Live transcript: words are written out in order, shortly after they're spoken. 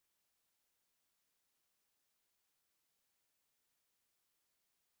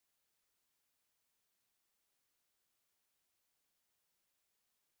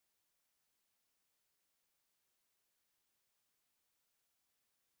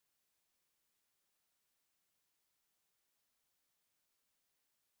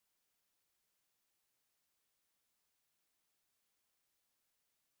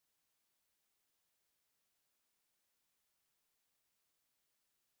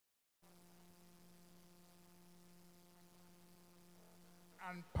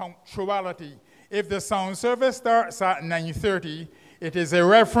and punctuality. If the sound service starts at 9:30, it is a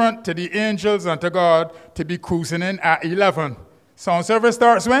reference to the angels and to God to be cruising in at 11. Sound service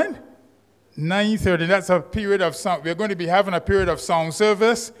starts when? 9:30. That's a period of sound. We're going to be having a period of sound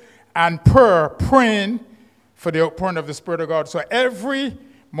service and prayer, praying for the outpouring of the Spirit of God. So every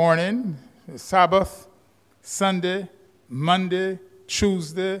morning, Sabbath, Sunday, Monday,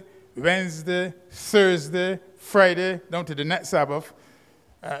 Tuesday, Wednesday, Thursday, Friday, down to the next Sabbath,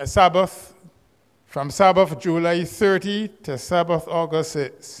 from Sabbath July 30 to Sabbath August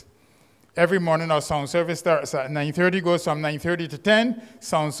 6. Every morning our sound service starts at 9:30, goes from 9:30 to 10,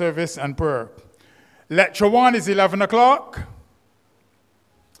 sound service and prayer. Lecture 1 is 11 o'clock.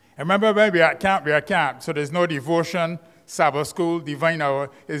 Remember when we are at camp, so there's no devotion, Sabbath school, divine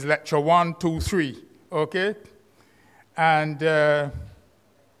hour is lecture 1, 2, 3, okay? And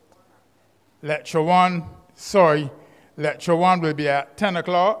lecture 1 will be at 10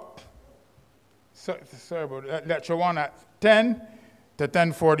 o'clock. Sorry about that. Lecture 1 at 10 to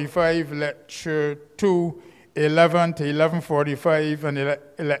 10:45, lecture 2, 11 to 11:45, and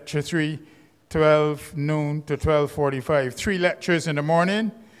lecture 3, 12 noon to 12:45. 3 lectures in the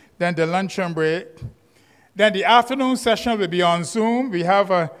morning, then the luncheon break. Then the afternoon session will be on Zoom. We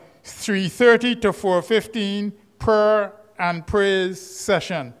have a 3:30 to 4:15 prayer and praise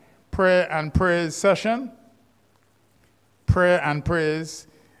session. Prayer and praise session. Prayer and praise.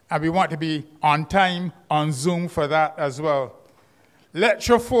 And we want to be on time on Zoom for that as well.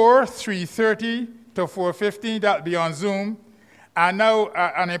 Lecture 4, 3:30 to 4:15, that'll be on Zoom. And now,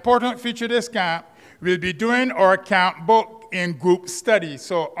 an important feature of this camp, we'll be doing our camp book in group study.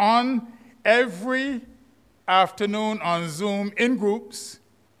 So on every afternoon on Zoom in groups,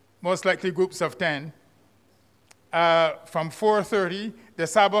 most likely groups of 10, from 4:30, the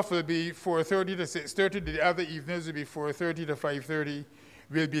Sabbath will be 4:30 to 6:30, the other evenings will be 4:30 to 5:30.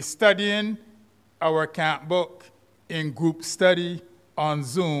 We'll be studying our camp book in group study on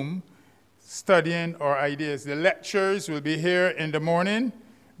Zoom, studying our ideas. The lectures will be here in the morning,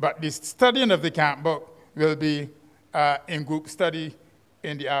 but the studying of the camp book will be in group study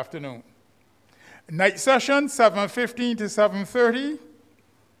in the afternoon. Night session, 7:15 to 7:30.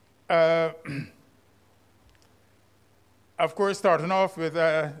 Of course, starting off with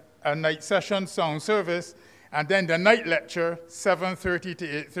a night session, sound service, and then the night lecture, 7:30 to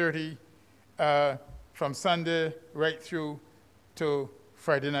 8:30, from Sunday right through to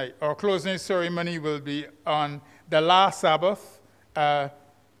Friday night. Our closing ceremony will be on the last Sabbath,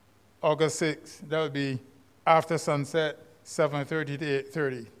 August 6th. That will be after sunset, 7:30 to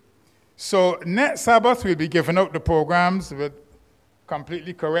 8:30. So next Sabbath, we'll be giving out the programs with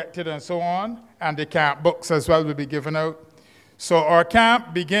completely corrected and so on, and the camp books as well will be given out. So our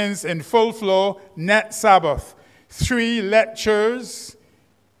camp begins in full flow next Sabbath. 3 lectures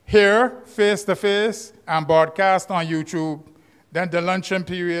here, face-to-face, and broadcast on YouTube. Then the luncheon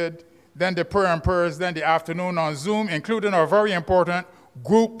period, then the prayer and prayers, then the afternoon on Zoom, including our very important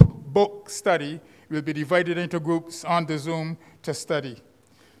group book study. We'll be divided into groups on the Zoom to study.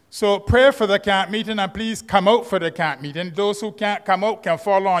 So pray for the camp meeting, and please come out for the camp meeting. Those who can't come out can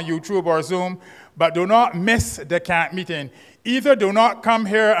follow on YouTube or Zoom, but do not miss the camp meeting. Either do not come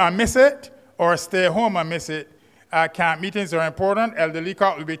here and miss it, or stay home and miss it. Camp meetings are important. Elder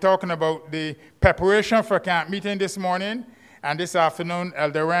Leacock will be talking about the preparation for camp meeting this morning, and this afternoon,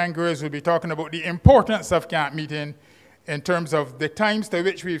 Elder Rangers will be talking about the importance of camp meeting in terms of the times to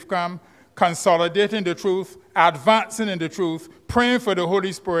which we've come, consolidating the truth, advancing in the truth, praying for the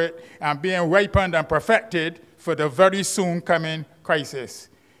Holy Spirit, and being ripened and perfected for the very soon coming crisis.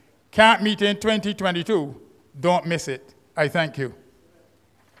 Camp meeting 2022, don't miss it. I thank you.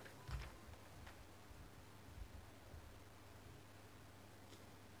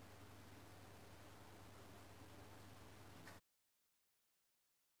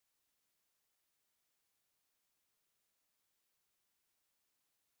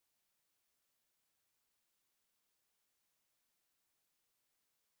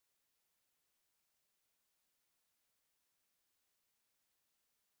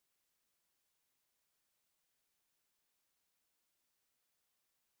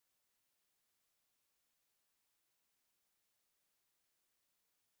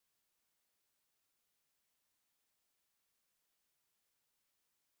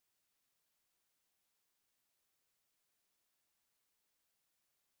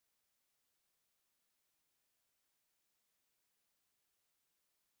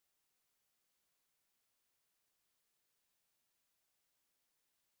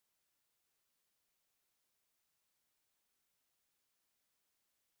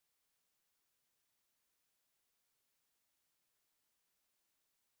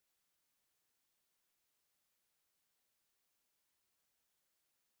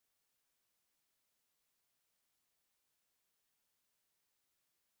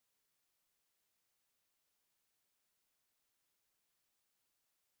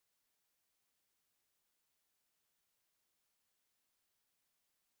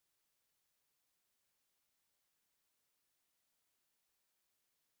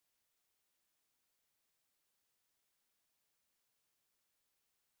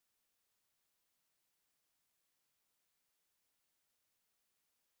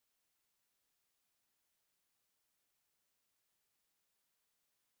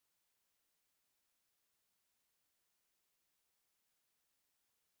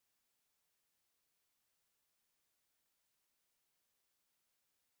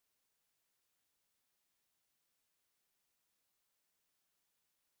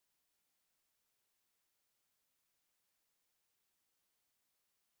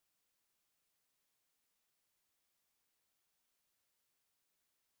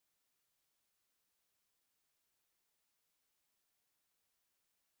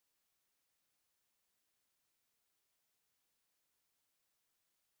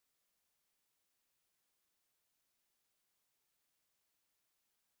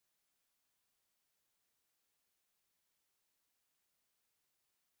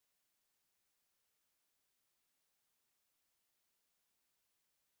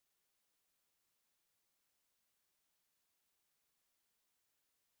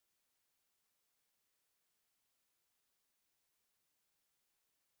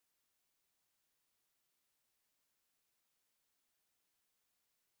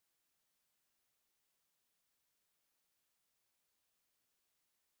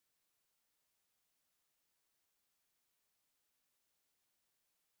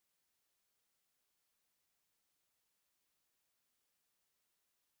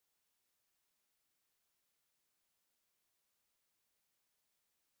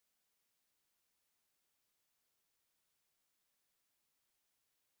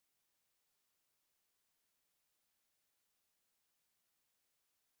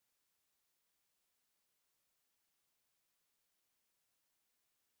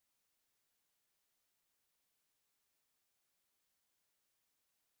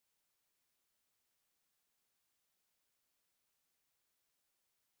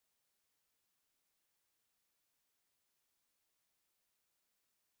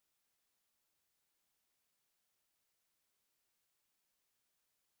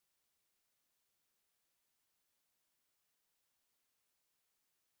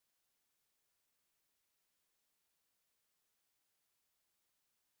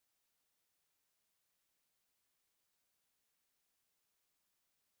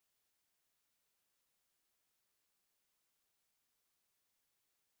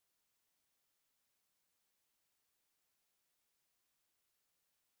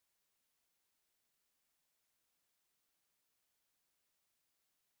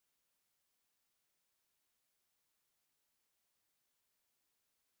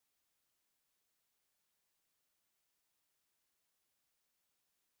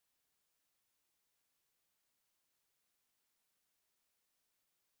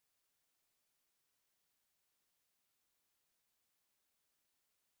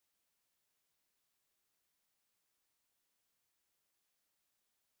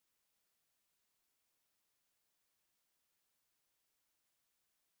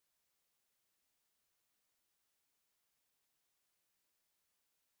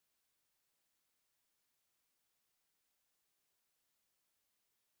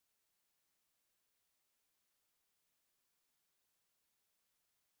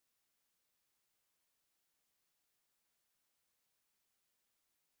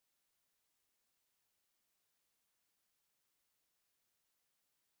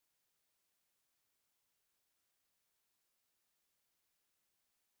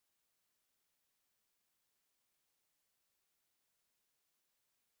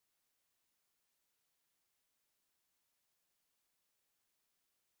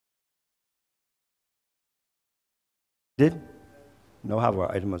 now have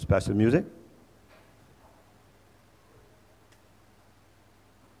our item of special music.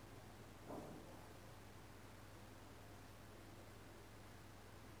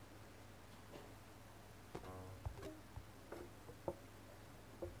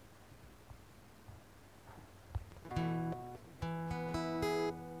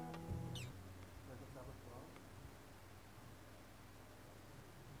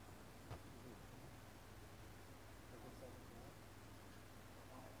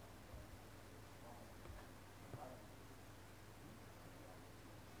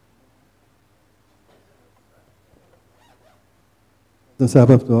 The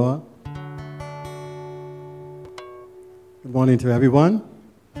Sabbath Dua. Good morning to everyone.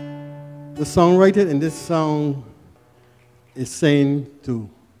 The songwriter in this song is saying to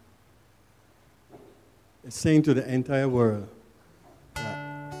the entire world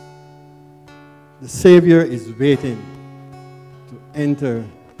that the Savior is waiting to enter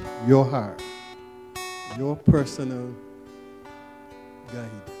your heart, your personal guide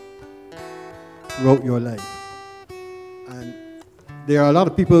throughout your life. And there are a lot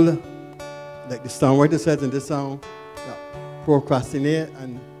of people, like the songwriter says in this song, that procrastinate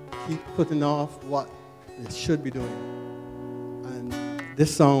and keep putting off what they should be doing. And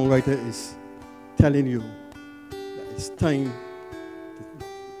this songwriter is telling you that it's time to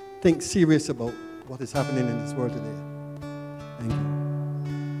think serious about what is happening in this world today. Thank you.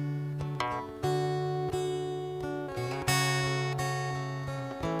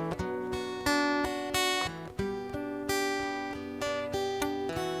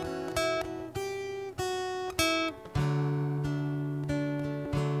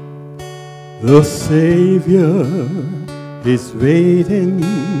 The Savior is waiting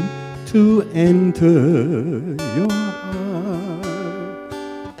to enter your heart.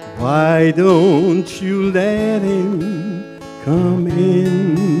 Why don't you let him come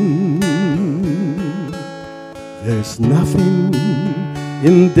in? There's nothing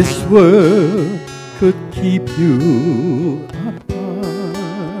in this world could keep you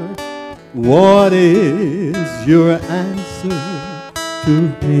apart. What is your answer to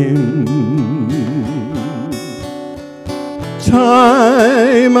him?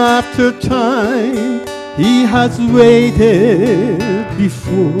 Time after time he has waited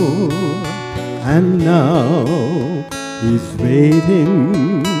before, and now he's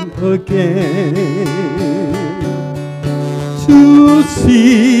waiting again to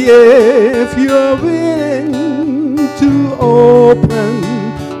see if you're willing to open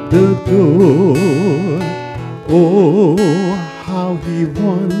the door. Oh, how he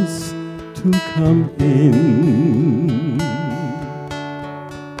wants to come in.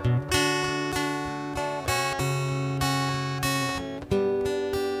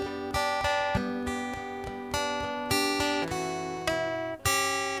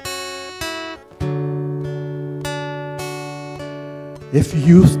 If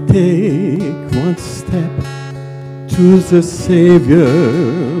you take one step to the Savior,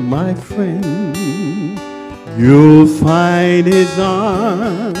 my friend, you'll find his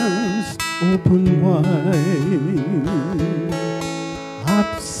arms open wide.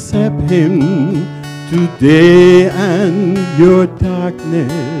 Accept him today and your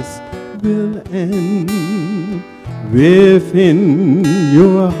darkness will end. Within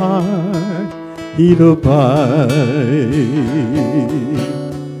your heart he'll abide.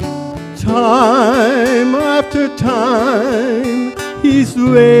 Time after time he's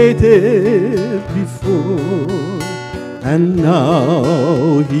waited before, and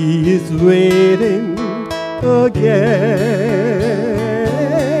now he is waiting again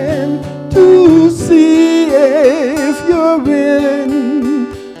to see if you're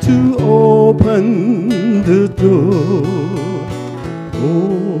willing to open the door.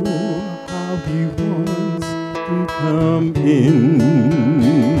 Oh, how he wants to come in.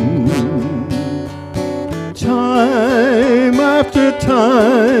 Time after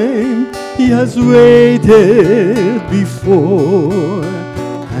time he has waited before,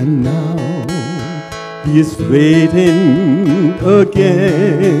 and now he is waiting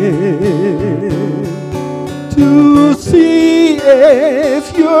again to see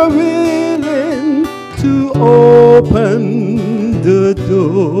if you're willing to open the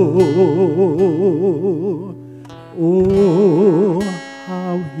door. Oh,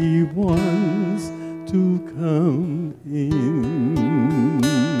 how he wants to come in.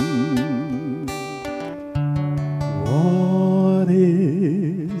 What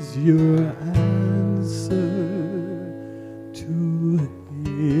is your answer to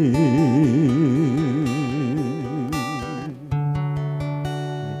him?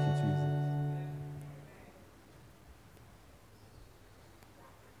 Thank you, Jesus.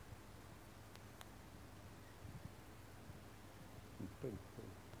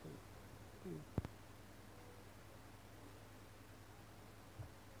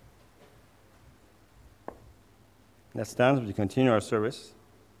 Let's stand as we continue our service.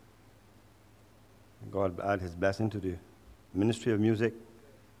 God add his blessing to the ministry of music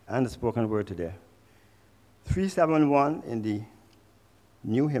and the spoken word today. 371 in the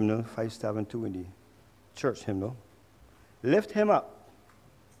new hymnal, 572 in the church hymnal. Lift him up,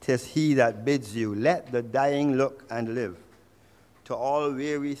 'tis he that bids you, let the dying look and live. To all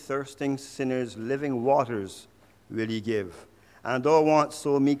weary, thirsting sinners, living waters will he give. And though once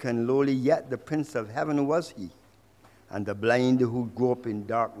so meek and lowly, yet the Prince of Heaven was he. And the blind who grope in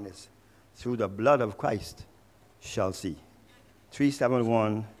darkness, through the blood of Christ shall see.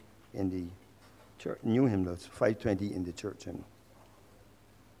 371 in the church, new hymnals, 520 in the church hymnal.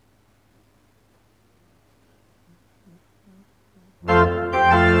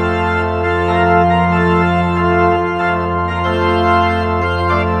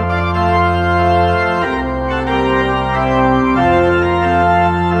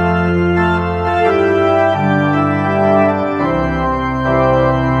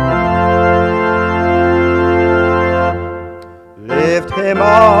 Lift him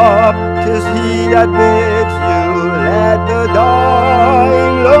up, 'tis he that bids you, let the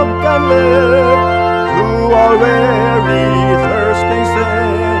dying look and live. To all weary, thirsting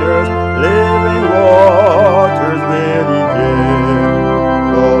sinners, living waters will he give.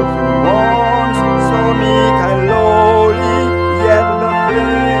 Though once so meek and lowly, yet the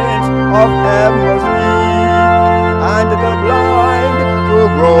Prince of Heaven was he. And the blind who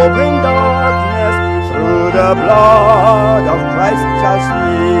grope in darkness, through the blood of Christ shall see.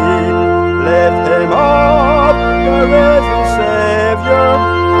 Lift him up, the risen Savior,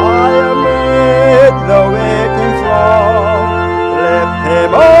 high amid the waiting throng. Lift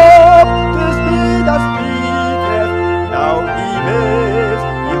him up, 'tis he that speaketh, now he bids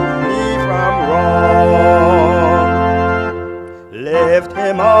you flee from wrong. Lift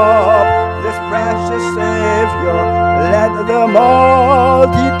him up, this precious Savior, let the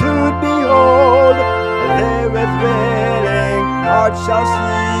multitude behold. They with willing hearts shall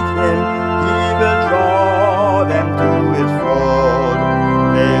seek him, he will draw them to his fold.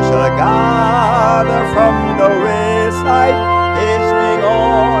 They shall gather from the wayside, hastening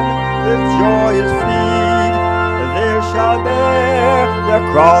on with joyous feet. They shall bear the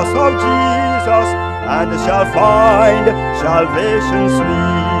cross of Jesus, and shall find salvation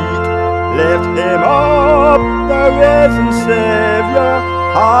sweet. Lift him up, the risen Savior,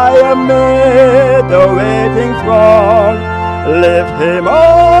 high amid the waiting throng. Lift him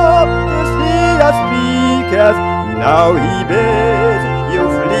up, 'tis he that speaketh, now he bids you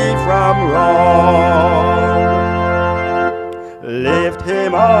flee from wrong. Lift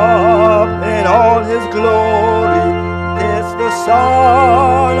him up in all his glory, 'tis the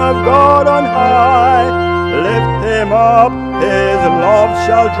Son of God on high. Lift him up, his love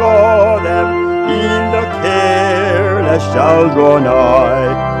shall draw them, e'en the careless shall draw nigh.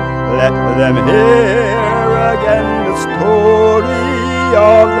 Let them hear again the story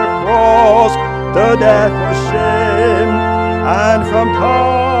of the cross, the death of shame, and from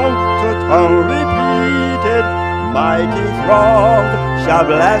tongue to tongue repeated, mighty throngs shall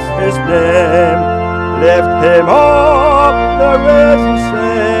bless his name. Lift him up, the risen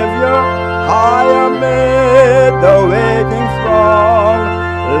Savior, high amid the waiting throng.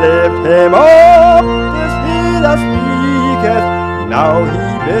 Lift him up, 'tis he that speaketh, now he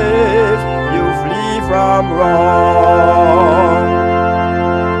bids you flee from wrong.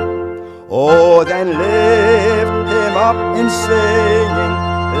 Oh, then lift him up in singing,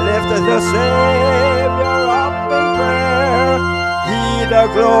 lift the Savior up in prayer. He the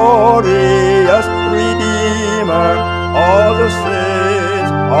glorious Redeemer, all the sins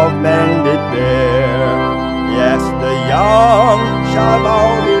of men did bear. Yes, the young shall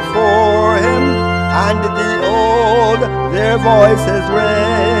bow before him, and the old their voices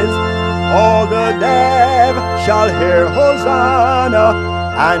raise. All the deaf shall hear Hosanna,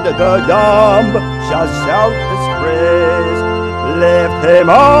 and the dumb shall shout his praise. Lift him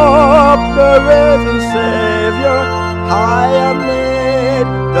up, the risen Savior, high amid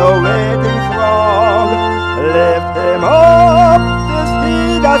the waiting throng. Lift him up, 'tis he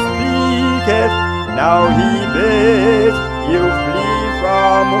that speaketh, now he bids you flee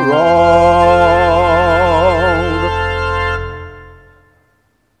from wrong.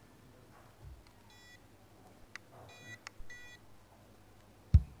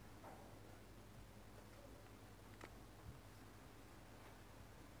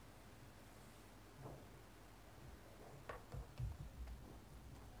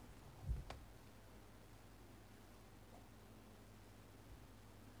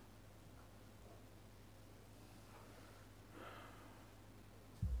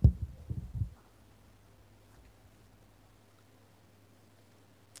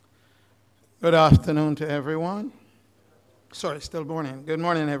 Good afternoon to everyone. Sorry, still morning. Good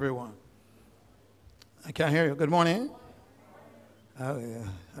morning, everyone. I can't hear you. Good morning. Oh, yeah.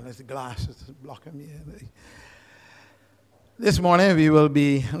 Unless the glass is blocking me. This morning, we will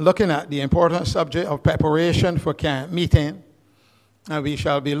be looking at the important subject of preparation for camp meeting. And we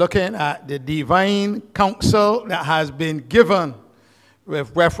shall be looking at the divine counsel that has been given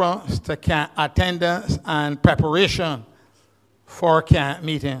with reference to camp attendance and preparation for camp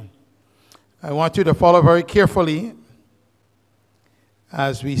meeting. I want you to follow very carefully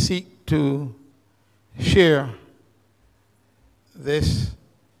as we seek to share this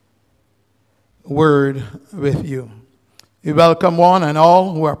word with you. We welcome one and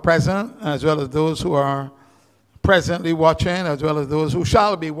all who are present, as well as those who are presently watching, as well as those who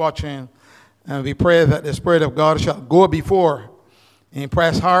shall be watching. And we pray that the Spirit of God shall go before,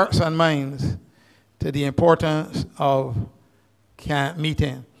 impress hearts and minds to the importance of camp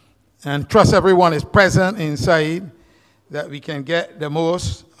meeting. And trust everyone is present inside, that we can get the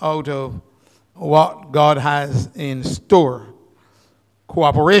most out of what God has in store.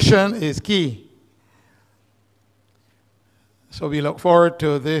 Cooperation is key. So we look forward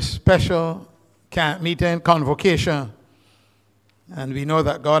to this special camp meeting convocation. And we know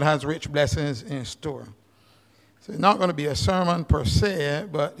that God has rich blessings in store. So it's not going to be a sermon per se,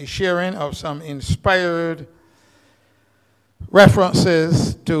 but the sharing of some inspired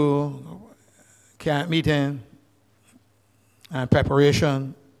references to camp meeting and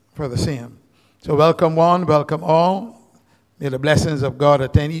preparation for the same. So welcome one, welcome all. May the blessings of God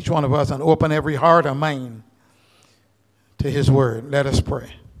attend each one of us and open every heart and mind to his word. Let us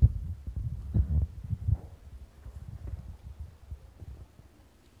pray.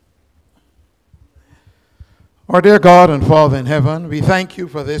 Our dear God and Father in heaven, we thank you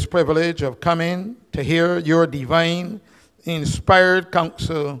for this privilege of coming to hear your divine inspired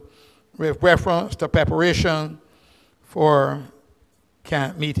counsel with reference to preparation for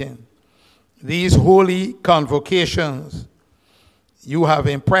camp meeting. These holy convocations you have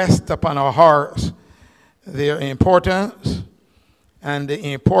impressed upon our hearts their importance and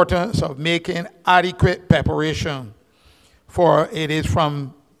the importance of making adequate preparation. For it is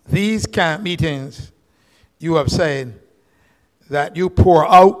from these camp meetings you have said that you pour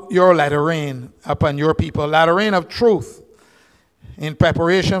out your latter rain upon your people, latter rain of truth, in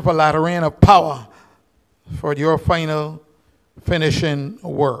preparation for latter rain of power for your final finishing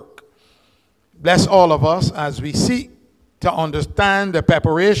work. Bless all of us as we seek to understand the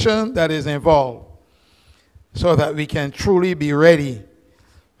preparation that is involved, so that we can truly be ready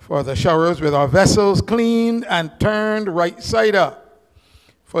for the showers with our vessels cleaned and turned right side up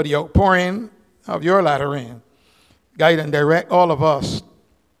for the outpouring of your latter rain. Guide and direct all of us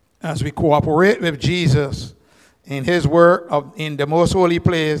as we cooperate with Jesus in his work in the most holy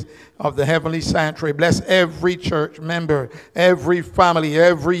place of the heavenly sanctuary. Bless every church member, every family,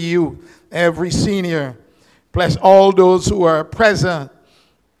 every youth, every senior. Bless all those who are present.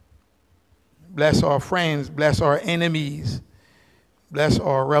 Bless our friends. Bless our enemies. Bless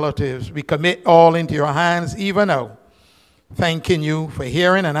our relatives. We commit all into your hands even now, thanking you for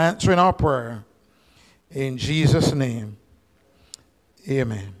hearing and answering our prayer. In Jesus' name,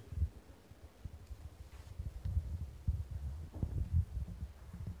 amen.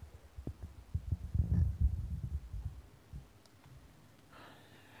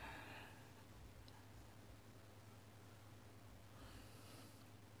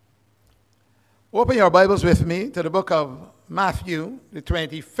 Open your Bibles with me to the book of Matthew, the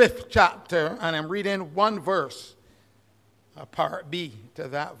 25th chapter, and I'm reading one verse, a part B to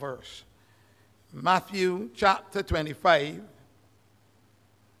that verse. Matthew chapter 25.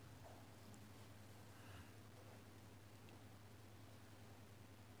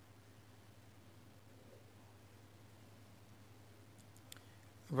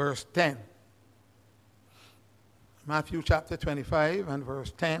 Verse 10. Matthew chapter 25 and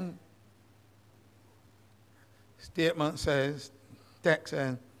verse 10. Statement says, text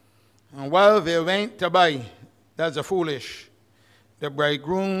says, and while they went to buy, that's the foolish, the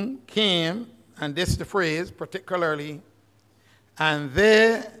bridegroom came, and this is the phrase particularly, and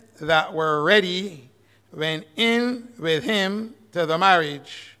they that were ready went in with him to the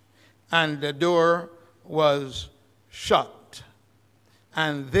marriage, and the door was shut.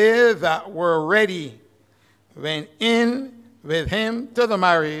 And they that were ready went in with him to the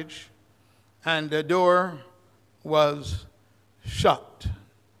marriage, and the door was shut.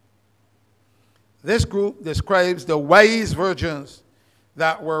 This group describes the wise virgins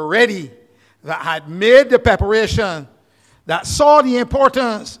that were ready, that had made the preparation, that saw the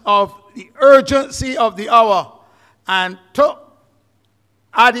importance of the urgency of the hour, and took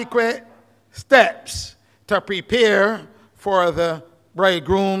adequate steps to prepare for the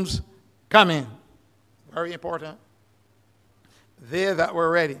bridegroom's coming. Very important. They that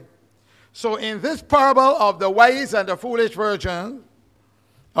were ready. So in this parable of the wise and the foolish virgin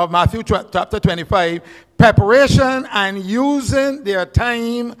of Matthew chapter 25, preparation and using their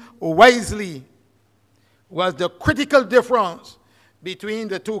time wisely was the critical difference between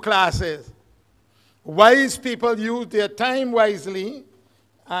the two classes. Wise people use their time wisely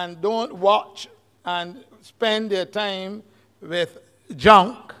and don't watch and spend their time with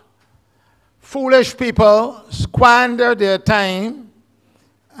junk. Foolish people squander their time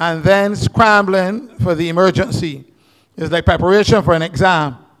and then scrambling for the emergency. It's like preparation for an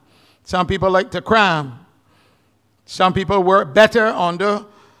exam. Some people like to cram. Some people work better under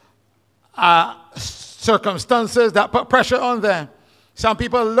circumstances that put pressure on them. Some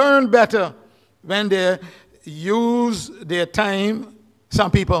people learn better when they use their time.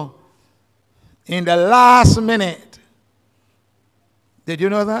 Some people in the last minute. Did you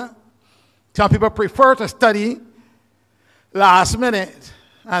know that? Some people prefer to study last minute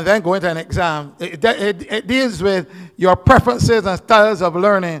and then go into an exam. It deals with your preferences and styles of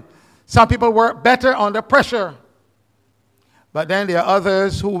learning. Some people work better under pressure. But then there are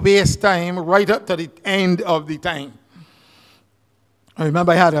others who waste time right up to the end of the time. I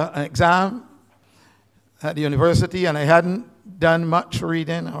remember I had an exam at the university and I hadn't done much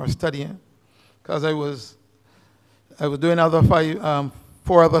reading or studying because I was doing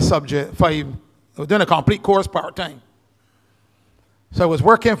four other subjects. I was doing a complete course part-time. So I was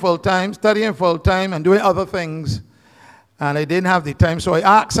working full-time, studying full-time, and doing other things. And I didn't have the time. So I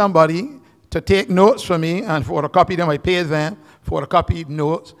asked somebody to take notes for me and photocopy them. I paid them, photocopied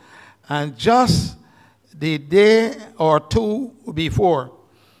notes. And just the day or two before,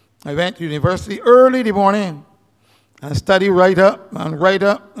 I went to university early in the morning and studied right up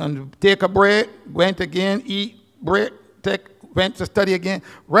and take a break, went again, eat, break, went to study again,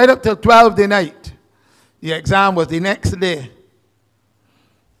 right up till 12 the night. The exam was the next day.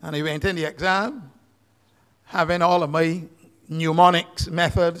 And I went in the exam, having all of my mnemonics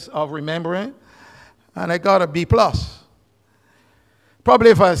methods of remembering, and I got a B+. Probably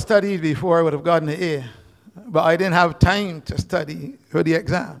if I had studied before, I would have gotten an A. But I didn't have time to study for the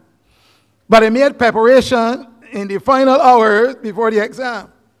exam. But I made preparation in the final hours before the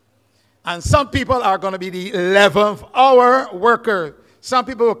exam. And some people are going to be the 11th hour workers. Some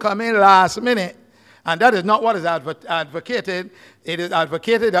people will come in last minute. And that is not what is advocated. It is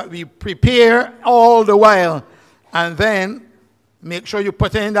advocated that we prepare all the while and then make sure you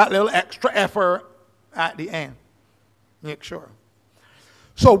put in that little extra effort at the end. Make sure.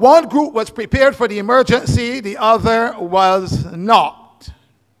 So one group was prepared for the emergency, the other was not.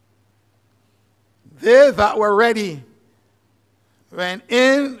 They that were ready went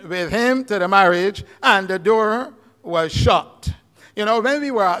in with him to the marriage, and the door was shut. You know, when we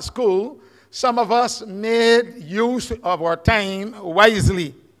were at school, some of us made use of our time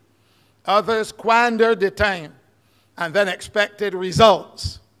wisely. Others squandered the time and then expected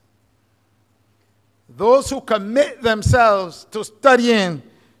results. Those who commit themselves to studying,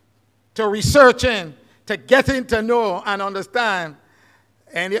 to researching, to getting to know and understand,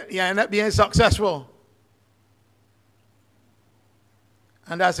 and you end up being successful.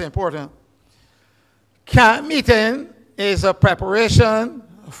 And that's important. Camp meeting is a preparation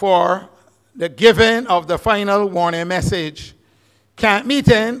for the giving of the final warning message. Camp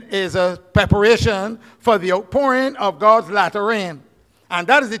meeting is a preparation for the outpouring of God's latter rain. And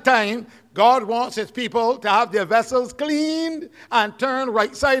that is the time God wants his people to have their vessels cleaned and turned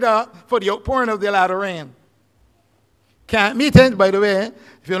right side up for the outpouring of the latter rain. Camp meetings, by the way,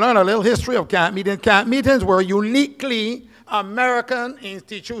 if you learn a little history of camp meetings were uniquely American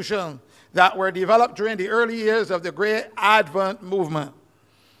institutions that were developed during the early years of the Great Advent movement.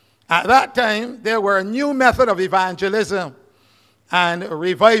 At that time, there were a new method of evangelism and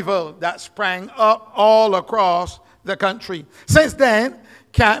revival that sprang up all across the country. Since then,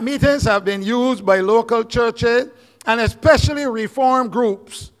 camp meetings have been used by local churches and especially Reformed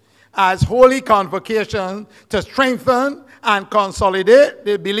groups as holy convocations to strengthen and consolidate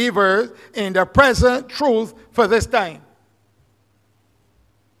the believers in the present truth for this time.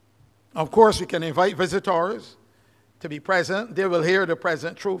 Of course, we can invite visitors to be present. They will hear the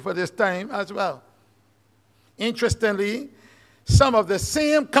present truth for this time as well. Interestingly, some of the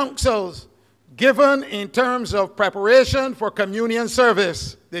same counsels given in terms of preparation for communion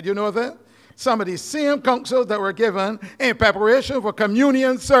service. Did you know that? Some of the same counsels that were given in preparation for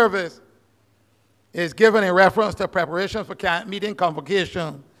communion service is given in reference to preparation for camp meeting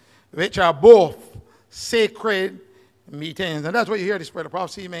convocation, which are both sacred meetings. And that's what you hear the Spirit of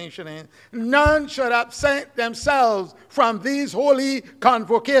prophecy mentioning. None should absent themselves from these holy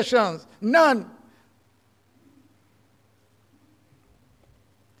convocations. None.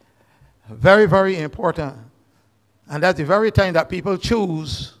 Very, very important. And that's the very time that people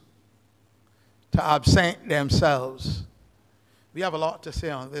choose to absent themselves. We have a lot to say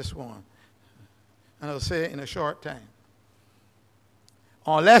on this one. And I'll say it in a short time.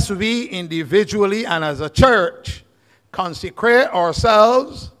 Unless we individually and as a church consecrate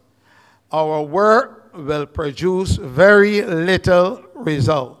ourselves, our work will produce very little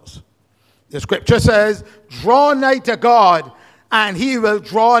results. The scripture says, draw nigh to God, and he will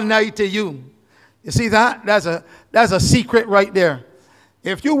draw nigh to you. You see that? That's a secret right there.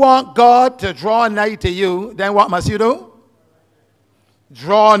 If you want God to draw nigh to you, then what must you do?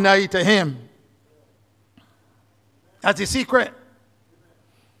 Draw nigh to him. That's the secret.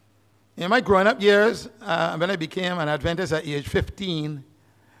 In my growing up years, when I became an Adventist at age 15,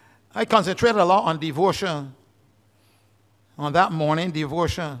 I concentrated a lot on devotion. On that morning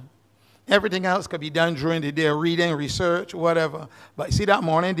devotion. Everything else could be done during the day, reading, research, whatever. But you see that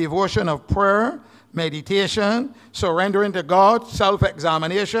morning devotion of prayer, meditation, surrendering to God,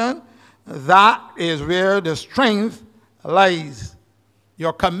 self-examination, that is where the strength lies.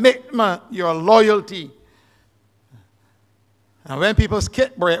 Your commitment, your loyalty. And when people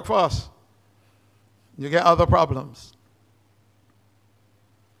skip breakfast, you get other problems.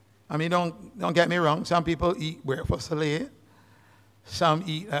 I mean, don't get me wrong. Some people eat breakfast late. Some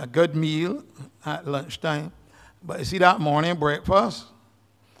eat a good meal at lunchtime. But you see that morning breakfast,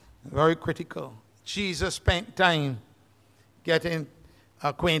 very critical. Jesus spent time getting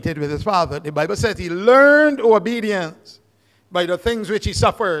acquainted with his Father. The Bible says he learned obedience by the things which he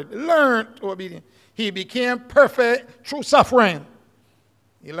suffered. Learned obedience. He became perfect through suffering.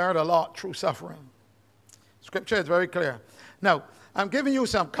 He learned a lot through suffering. Scripture is very clear. Now, I'm giving you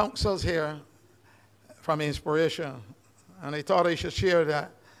some counsels here from inspiration. And I thought I should share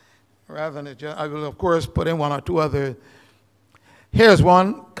that rather than I will, of course, put in one or two others. Here's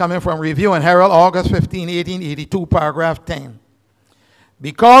one coming from Review and Herald, August 15, 1882, paragraph 10.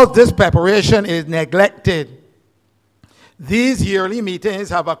 Because this preparation is neglected, these yearly meetings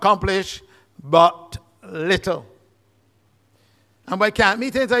have accomplished but little. And by camp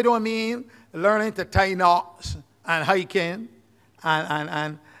meetings, I don't mean learning to tie knots and hiking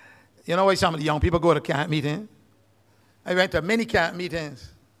and you know why some of the young people go to camp meetings? I went to many camp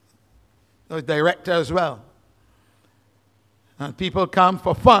meetings. I was director as well. And people come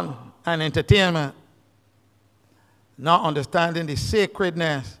for fun and entertainment, not understanding the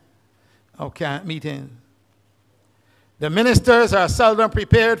sacredness of camp meetings. The ministers are seldom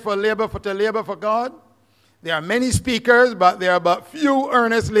prepared to labor for God. There are many speakers, but there are but few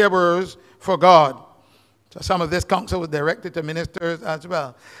earnest laborers for God. So some of this counsel was directed to ministers as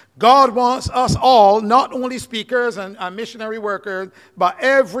well. God wants us all, not only speakers and missionary workers, but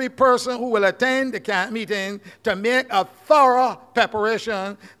every person who will attend the camp meeting to make a thorough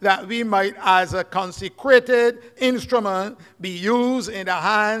preparation that we might, as a consecrated instrument, be used in the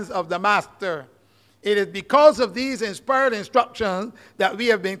hands of the Master. It is because of these inspired instructions that we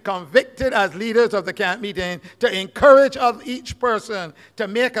have been convicted as leaders of the camp meeting to encourage each person to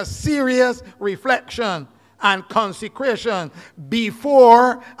make a serious reflection and consecration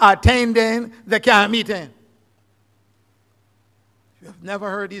before attending the camp meeting. If you have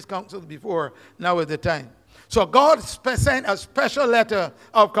never heard these counsels before, now is the time. So God sent a special letter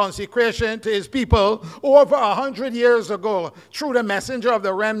of consecration to his people over 100 years ago through the messenger of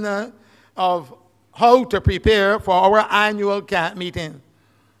the remnant of how to prepare for our annual camp meeting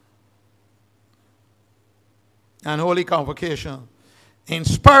and holy convocation.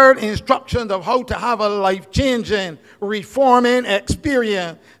 Inspired instructions of how to have a life-changing, reforming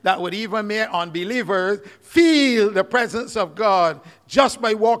experience that would even make unbelievers feel the presence of God just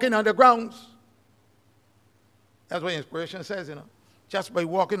by walking on the grounds. That's what inspiration says, you know. Just by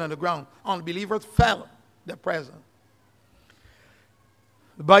walking on the ground, unbelievers felt the presence.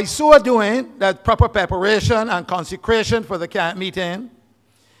 By so doing, that proper preparation and consecration for the camp meeting,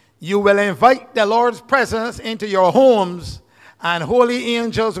 you will invite the Lord's presence into your homes, and holy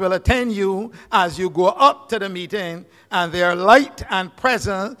angels will attend you as you go up to the meeting, and their light and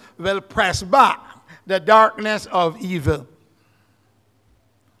presence will press back the darkness of evil.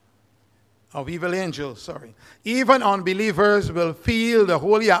 Of evil angels, sorry. Even unbelievers will feel the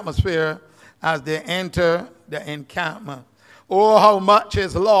holy atmosphere as they enter the encampment. Oh, how much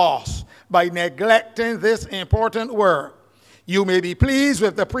is lost by neglecting this important work. You may be pleased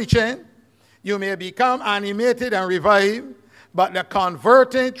with the preaching. You may become animated and revived, but the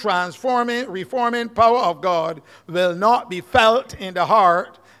converting, transforming, reforming power of God will not be felt in the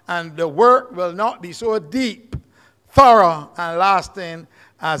heart, and the work will not be so deep, thorough, and lasting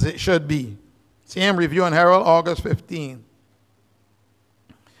as it should be. Same Review and Herald, August 15.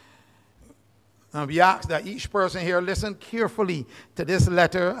 And we ask that each person here listen carefully to this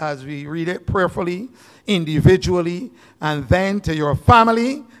letter as we read it prayerfully, individually, and then to your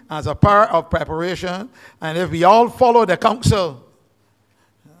family as a part of preparation. And if we all follow the counsel,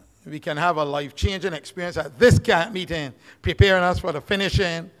 we can have a life-changing experience at this camp meeting, preparing us for the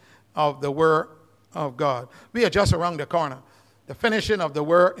finishing of the work of God. We are just around the corner. The finishing of the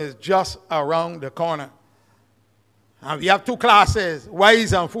work is just around the corner. And we have two classes,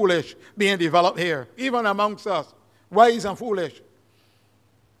 wise and foolish, being developed here, even amongst us, wise and foolish.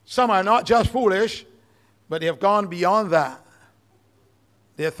 Some are not just foolish, but they have gone beyond that.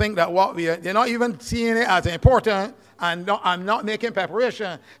 They think that they're not even seeing it as important, and I'm not making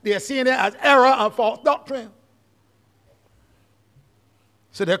preparation. They're seeing it as error and false doctrine.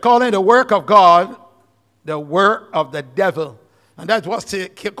 So they're calling the work of God the work of the devil. And that's what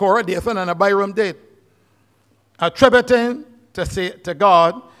Korah, Dathan, and Abiram did. Attributing to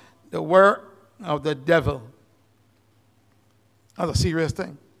God the work of the devil. That's a serious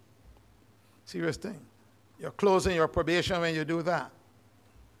thing. Serious thing. You're closing your probation when you do that.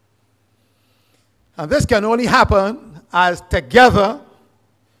 And this can only happen as together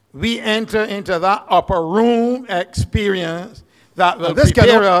we enter into that upper room experience that will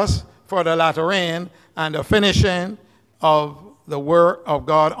prepare us for the latter rain and the finishing of the work of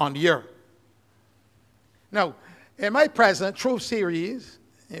God on the earth. Now, in my present truth series,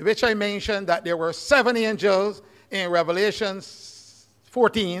 in which I mentioned that there were 7 angels in Revelation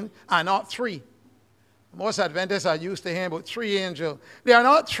 14 and not 3. Most Adventists are used to hearing about 3 angels. There are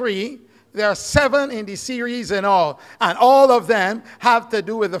not 3. There are 7 in the series in all. And all of them have to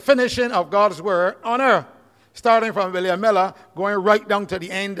do with the finishing of God's word on earth. Starting from William Miller, going right down to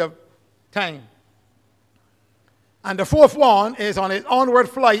the end of time. And the 4th one is on its onward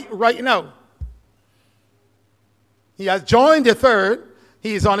flight right now. He has joined the 3rd.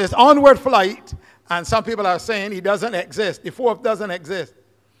 He's on his onward flight. And some people are saying he doesn't exist. The 4th doesn't exist.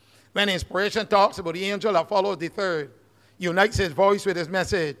 When inspiration talks about the angel that follows the 3rd, unites his voice with his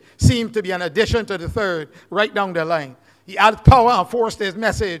message, seems to be an addition to the 3rd, right down the line. He adds power and force to his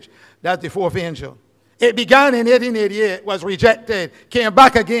message. That's the 4th angel. It began in 1888, was rejected, came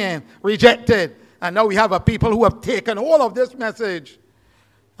back again, rejected. And now we have a people who have taken all of this message.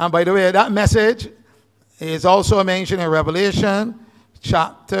 And by the way, that message is also mentioned in Revelation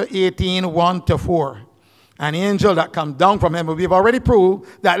chapter 18, 1-4. An angel that comes down from heaven. We've already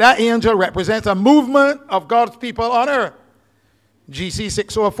proved that that angel represents a movement of God's people on earth. GC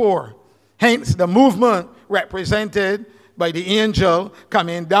 604. Hence, the movement represented by the angel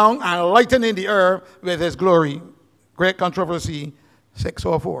coming down and lightening the earth with his glory. Great Controversy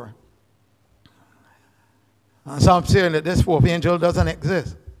 604. And some saying that this 4th angel doesn't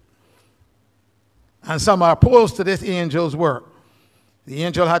exist. And some are opposed to this angel's work. The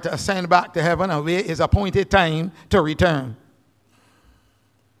angel had to ascend back to heaven and wait his appointed time to return.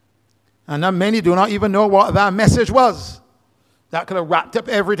 And now many do not even know what that message was. That could have wrapped up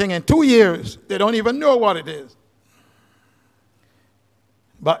everything in 2 years. They don't even know what it is.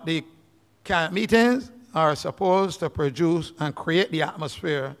 But the camp meetings are supposed to produce and create the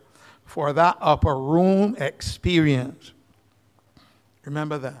atmosphere for that upper room experience.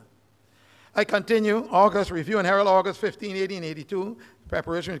 Remember that. I continue, August Review and Herald, August 15, 1882,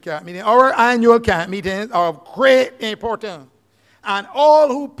 preparation for camp meeting. Our annual camp meetings are of great importance, and all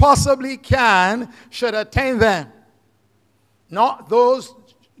who possibly can should attend them. Not those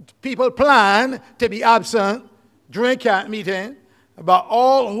people plan to be absent during camp meeting, but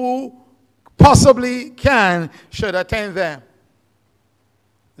all who possibly can should attend them.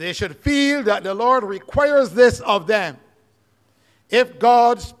 They should feel that the Lord requires this of them. If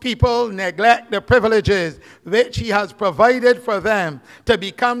God's people neglect the privileges which he has provided for them to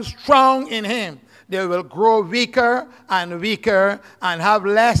become strong in him, they will grow weaker and weaker and have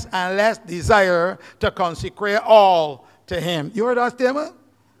less and less desire to consecrate all to him. You heard that statement?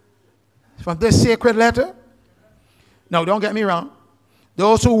 From this sacred letter? Now, don't get me wrong.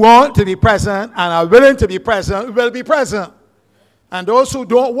 Those who want to be present and are willing to be present will be present. And those who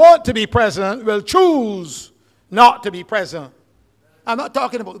don't want to be present will choose not to be present. I'm not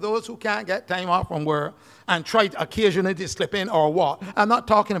talking about those who can't get time off from work and try to occasionally to slip in or what. I'm not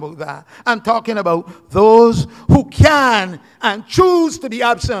talking about that. I'm talking about those who can and choose to be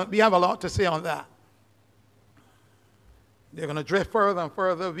absent. We have a lot to say on that. They're going to drift further and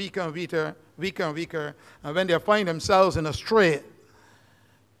further, weaker and weaker, weaker and weaker. And when they find themselves in a strait,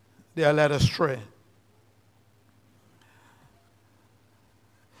 they are led astray.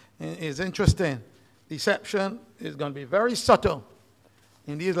 It's interesting. Deception is going to be very subtle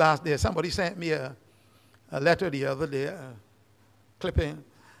in these last days. Somebody sent me a letter the other day, a clipping,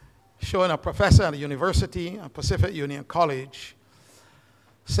 showing a professor at a university, at Pacific Union College,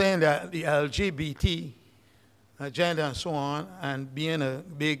 saying that the LGBT agenda and so on, and being a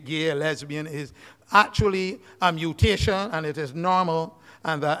big gay lesbian is actually a mutation, and it is normal,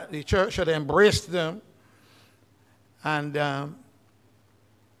 and that the church should embrace them. And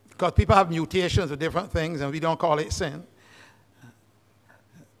because people have mutations of different things, and we don't call it sin.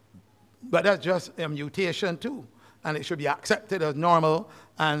 But that's just a mutation too, and it should be accepted as normal,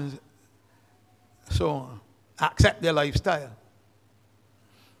 and so on. Accept their lifestyle.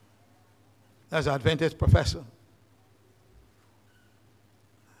 That's an Adventist professor.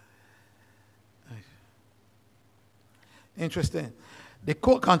 Interesting. The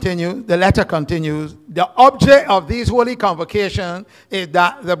quote continues, the letter continues, the object of these holy convocations is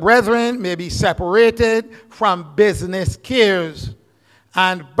that the brethren may be separated from business cares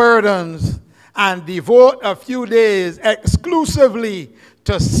and burdens and devote a few days exclusively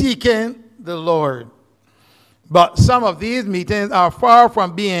to seeking the Lord. But some of these meetings are far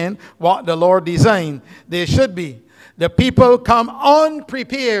from being what the Lord designed they should be. The people come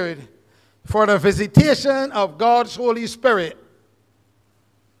unprepared for the visitation of God's Holy Spirit.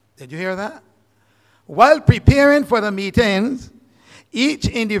 Did you hear that? While preparing for the meetings, each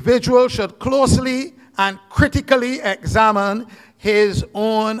individual should closely and critically examine his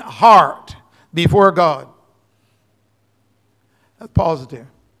own heart before God. Let's pause there.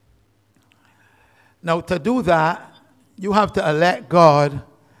 Now, to do that, you have to let God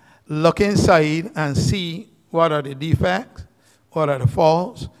look inside and see what are the defects, what are the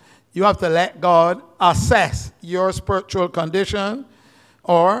faults. You have to let God assess your spiritual condition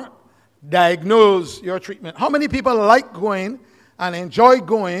or diagnose your treatment. How many people like going and enjoy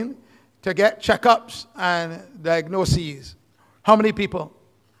going to get checkups and diagnoses? How many people?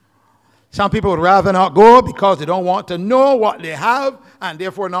 Some people would rather not go because they don't want to know what they have and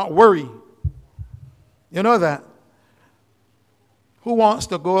therefore not worry. You know that? Who wants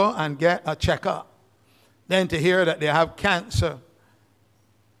to go and get a checkup than to hear that they have cancer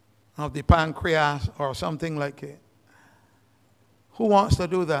of the pancreas or something like it? Who wants to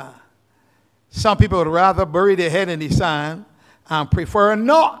do that? Some people would rather bury their head in the sand and prefer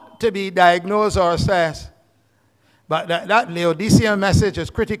not to be diagnosed or assessed. But that Laodicean message is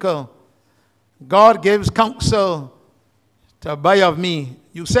critical. God gives counsel to buy of me.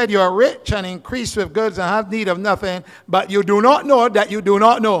 You said you are rich and increased with goods and have need of nothing, but you do not know that you do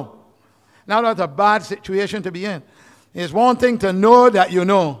not know. Now that's a bad situation to be in. It's one thing to know that you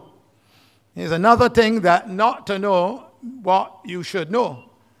know. It's another thing that not to know what you should know.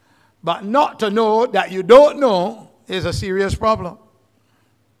 But not to know that you don't know is a serious problem.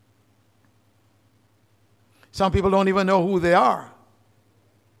 Some people don't even know who they are.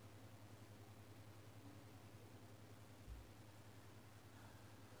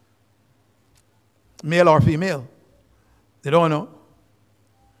 Male or female. They don't know.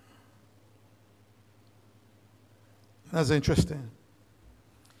 That's interesting.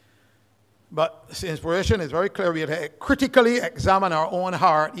 But the inspiration is very clear. We have to critically examine our own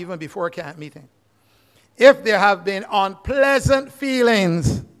heart even before a camp meeting. If there have been unpleasant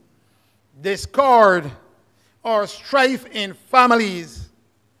feelings, discord, or strife in families,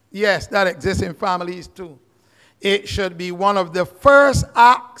 yes, that exists in families too, it should be one of the first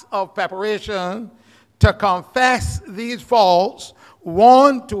acts of preparation to confess these faults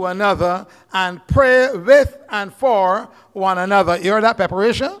one to another and pray with and for one another. You hear that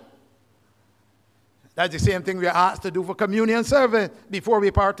preparation? That's the same thing we are asked to do for communion service before we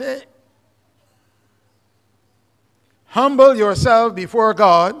partake. Humble yourself before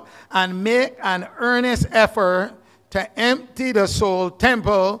God and make an earnest effort to empty the soul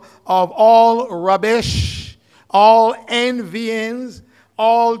temple of all rubbish, all envyings,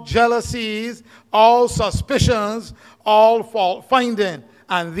 all jealousies, all suspicions, all fault finding.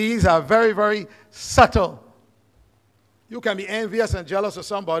 And these are very, very subtle. You can be envious and jealous of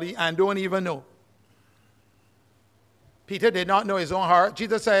somebody and don't even know. Peter did not know his own heart.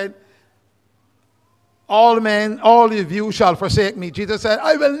 Jesus said, all men, all of you shall forsake me. Jesus said,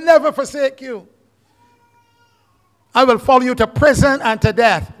 I will never forsake you. I will follow you to prison and to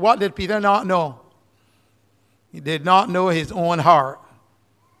death. What did Peter not know? He did not know his own heart.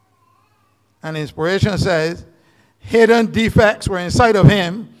 And inspiration says, hidden defects were inside of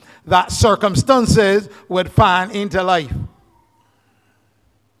him that circumstances would fan into life.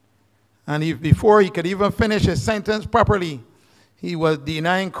 And before he could even finish his sentence properly, he was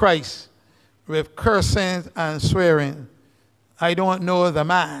denying Christ with cursing and swearing. I don't know the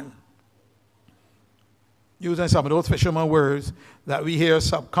man. Using some of those fisherman words that we hear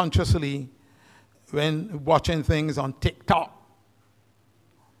subconsciously when watching things on TikTok.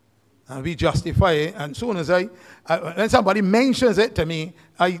 And we justify it. And as soon as when somebody mentions it to me,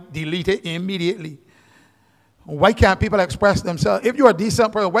 I delete it immediately. Why can't people express themselves? If you're a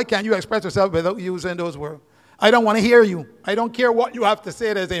decent person, why can't you express yourself without using those words? I don't want to hear you. I don't care what you have to say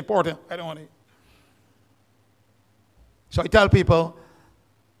that is important. I don't want to. So I tell people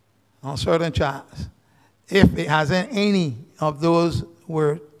on certain chats, if it hasn't any of those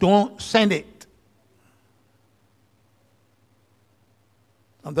words, don't send it.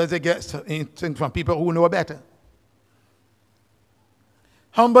 Sometimes it gets things from people who know better.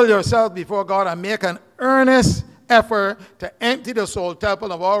 Humble yourself before God and make an earnest effort to empty the soul temple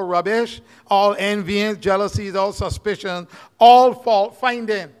of all rubbish, all envyings, jealousies, all suspicions, all fault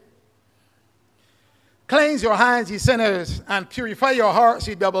finding. Cleanse your hands, ye sinners, and purify your hearts,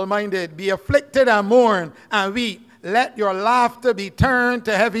 ye double-minded. Be afflicted and mourn and weep. Let your laughter be turned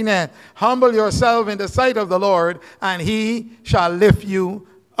to heaviness. Humble yourself in the sight of the Lord, and he shall lift you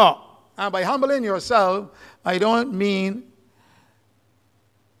up. And by humbling yourself, I don't mean,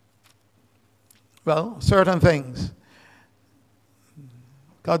 well, certain things.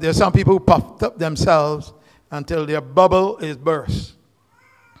 Because there are some people who puffed up themselves until their bubble is burst.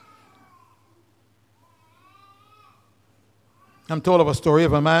 I'm told of a story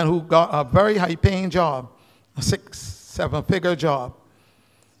of a man who got a very high-paying job, a 6-7-figure job.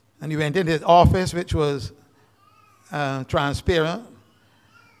 And he went into his office, which was transparent.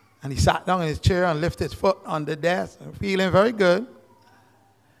 And he sat down in his chair and lifted his foot on the desk, feeling very good.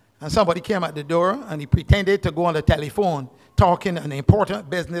 And somebody came at the door, and he pretended to go on the telephone, talking an important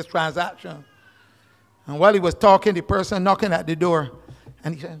business transaction. And while he was talking, the person knocking at the door,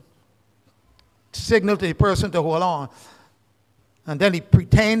 and he said, signaled to the person to hold on. And then he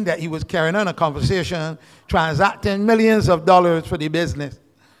pretended that he was carrying on a conversation, transacting millions of dollars for the business,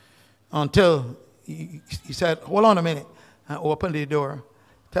 until he said, hold on a minute, and opened the door,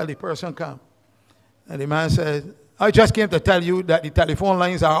 tell the person come. And the man said, I just came to tell you that the telephone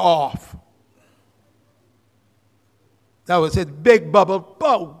lines are off. That was his big bubble,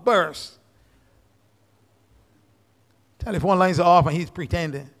 boom, burst. Telephone lines are off and he's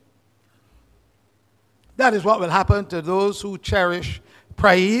pretending. That is what will happen to those who cherish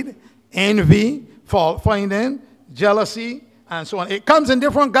pride, envy, fault-finding, jealousy, and so on. It comes in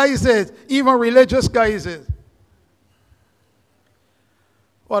different guises, even religious guises.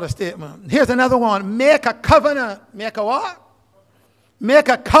 What a statement. Here's another one. Make a covenant. Make a what? Make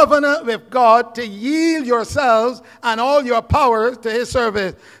a covenant with God to yield yourselves and all your powers to his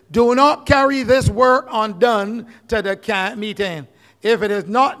service. Do not carry this work undone to the camp meeting. If it is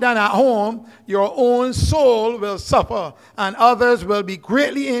not done at home, your own soul will suffer, and others will be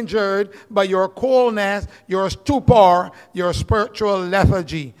greatly injured by your coldness, your stupor, your spiritual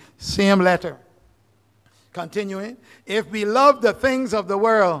lethargy. Same letter. Continuing. If we love the things of the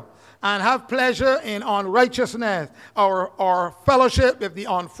world and have pleasure in unrighteousness, our fellowship with the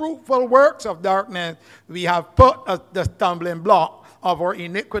unfruitful works of darkness, we have put the stumbling block of our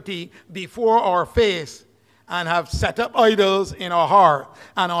iniquity before our face, and have set up idols in our heart.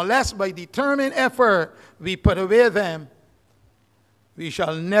 And unless by determined effort we put away them, we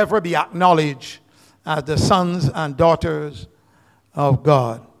shall never be acknowledged as the sons and daughters of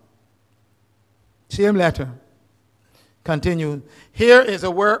God. Same letter. Continue. Here is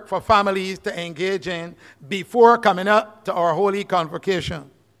a work for families to engage in before coming up to our holy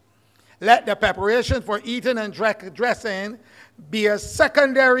convocation. Let the preparation for eating and dressing be a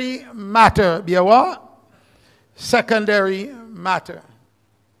secondary matter. Be a what? Secondary matter.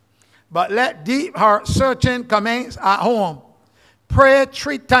 But let deep heart searching commence at home. Pray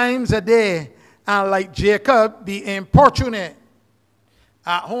 3 times a day, and like Jacob, be importunate.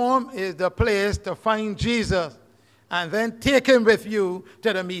 At home is the place to find Jesus, and then take him with you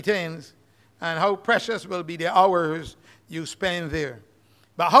to the meetings, and how precious will be the hours you spend there.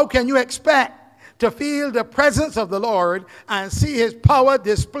 But how can you expect to feel the presence of the Lord and see his power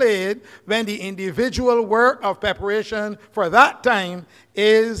displayed when the individual work of preparation for that time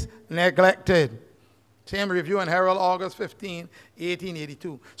is neglected? Same review in Herald, August 15,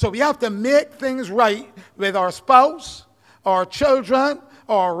 1882. So we have to make things right with our spouse, our children,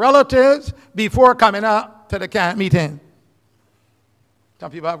 our relatives before coming up to the camp meeting. Some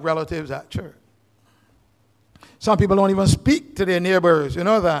people have relatives at church. Some people don't even speak to their neighbors. You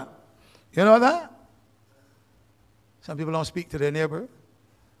know that? You know that? Some people don't speak to their neighbor.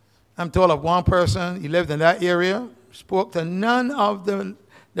 I'm told of one person, he lived in that area, spoke to none of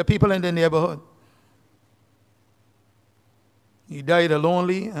the people in the neighborhood. He died a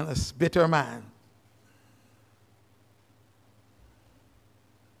lonely and a bitter man.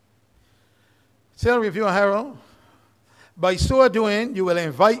 Still review, Harold. By so doing, you will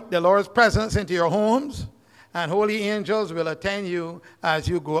invite the Lord's presence into your homes, and holy angels will attend you as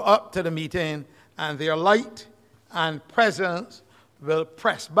you go up to the meeting, and their light and presence will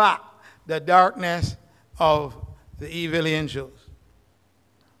press back the darkness of the evil angels.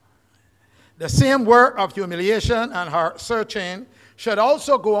 The same work of humiliation and heart searching should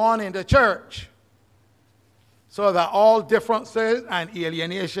also go on in the church, so that all differences and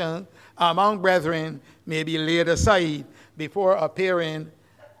alienation among brethren may be laid aside before appearing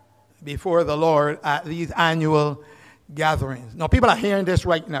before the Lord at these annual gatherings. Now, people are hearing this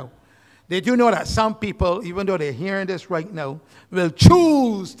right now. They do know that some people, even though they're hearing this right now, will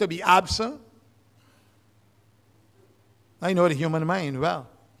choose to be absent. I know the human mind well.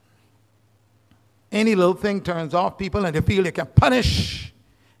 Any little thing turns off people, and they feel they can punish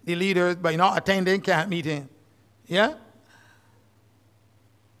the leaders by not attending camp meeting. Yeah?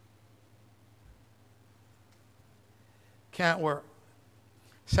 Can't work.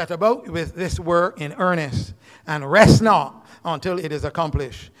 Set about with this work in earnest, and rest not until it is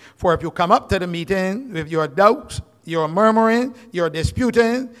accomplished. For if you come up to the meeting with your doubts, your murmuring, your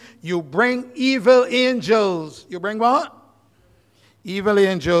disputing, you bring evil angels. You bring what? Evil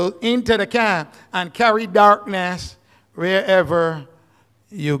angels into the camp and carry darkness wherever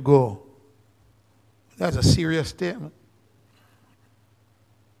you go. That's a serious statement.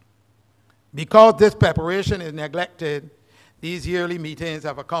 Because this preparation is neglected, these yearly meetings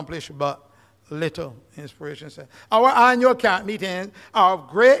have accomplished but little. Inspiration says. Our annual camp meetings are of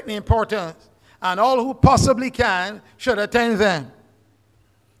great importance, and all who possibly can should attend them.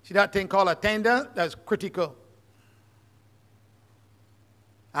 See that thing called attendance? That's critical.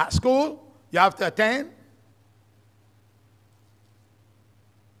 At school, you have to attend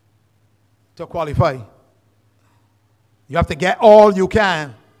to qualify. You have to get all you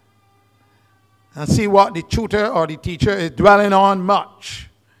can and see what the tutor or the teacher is dwelling on much.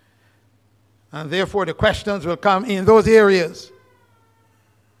 And therefore the questions will come in those areas.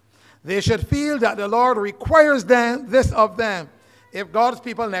 They should feel that the Lord requires this of them. If God's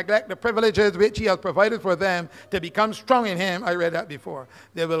people neglect the privileges which he has provided for them to become strong in him, I read that before,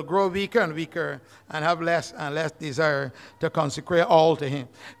 they will grow weaker and weaker and have less and less desire to consecrate all to him.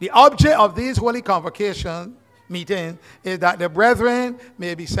 The object of these holy convocation meetings is that the brethren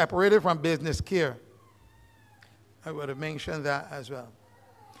may be separated from business care. I would have mentioned that as well.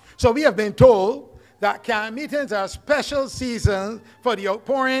 So we have been told that camp meetings are special seasons for the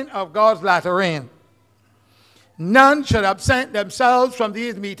outpouring of God's latter rain. None should absent themselves from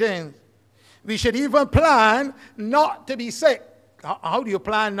these meetings. We should even plan not to be sick. How do you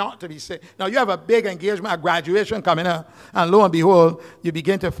plan not to be sick? Now, you have a big engagement, a graduation coming up, and lo and behold, you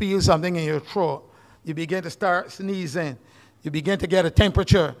begin to feel something in your throat. You begin to start sneezing. You begin to get a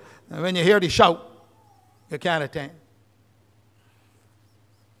temperature. And when you hear the shout, you can't attend.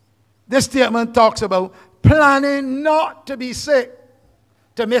 This statement talks about planning not to be sick,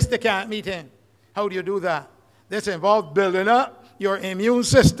 to miss the camp meeting. How do you do that? This involves building up your immune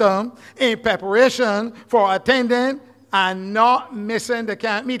system in preparation for attending and not missing the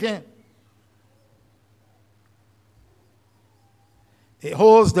camp meeting. It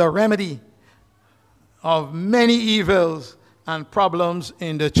holds the remedy of many evils and problems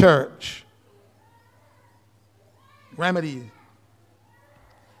in the church. Remedies.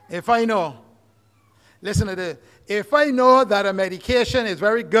 If I know, listen to this, if I know that a medication is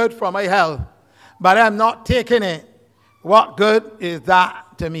very good for my health, but I'm not taking it, what good is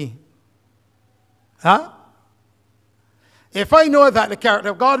that to me? Huh? If I know that the character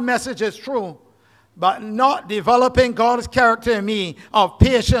of God message is true, but not developing God's character in me of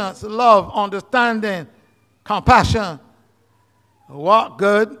patience, love, understanding, compassion, what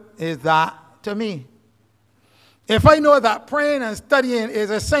good is that to me? If I know that praying and studying is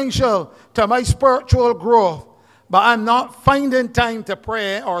essential to my spiritual growth, but I'm not finding time to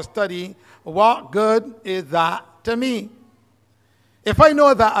pray or study, what good is that to me? If I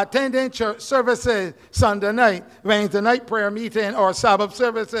know that attending church services Sunday night, Wednesday night prayer meeting, or Sabbath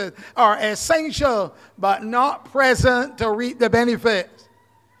services are essential but not present to reap the benefits,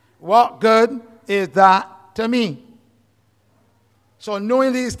 what good is that to me? So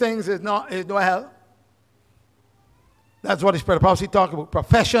knowing these things is no help. That's what the Spirit of prophecy talks about.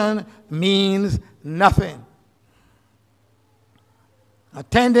 Profession means nothing.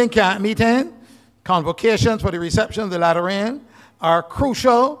 Attending camp meeting, convocations for the reception of the latter rain are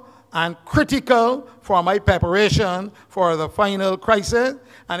crucial and critical for my preparation for the final crisis.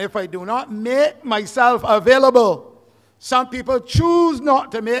 And if I do not make myself available, some people choose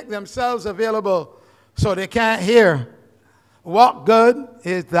not to make themselves available so they can't hear. What good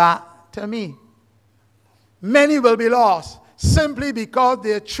is that to me? Many will be lost simply because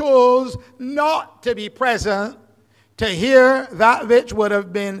they chose not to be present to hear that which would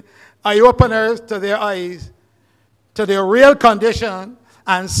have been eye-openers to their eyes, to their real condition,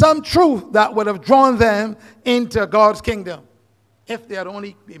 and some truth that would have drawn them into God's kingdom if they had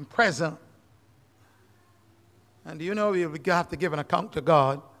only been present. And do you know we have to give an account to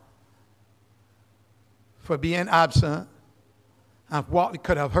God for being absent and what we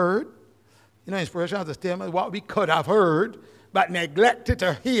could have heard? You know, inspiration has a statement, what we could have heard, but neglected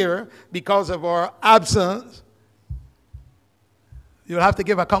to hear because of our absence. You'll have to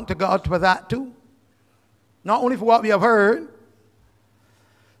give account to God for that too. Not only for what we have heard.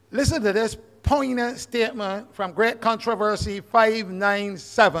 Listen to this poignant statement from Great Controversy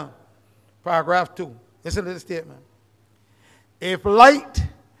 597, paragraph 2. Listen to this statement. If light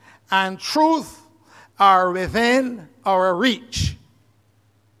and truth are within our reach,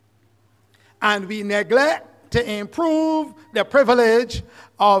 and we neglect to improve the privilege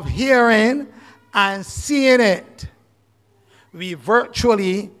of hearing and seeing it, we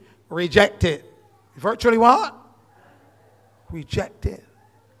virtually reject it. Virtually what? Reject it.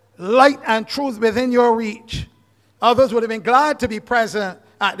 Light and truth within your reach. Others would have been glad to be present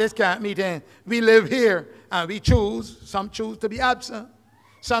at this camp meeting. We live here and we choose, some choose to be absent.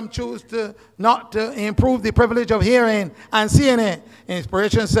 Some choose to not to improve the privilege of hearing and seeing it.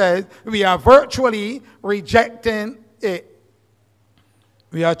 Inspiration says we are virtually rejecting it.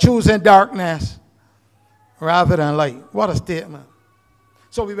 We are choosing darkness rather than light. What a statement.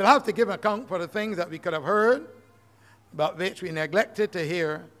 So we will have to give account for the things that we could have heard, but which we neglected to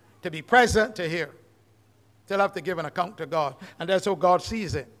hear, to be present to hear. Still have to give an account to God. And that's how God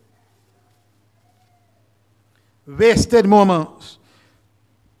sees it. Wasted moments.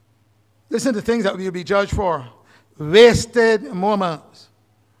 Listen to things that we will be judged for. Wasted moments.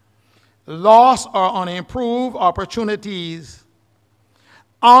 Lost or unimproved opportunities.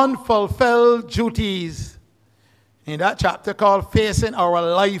 Unfulfilled duties. In that chapter called Facing Our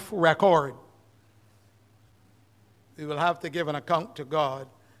Life Record. We will have to give an account to God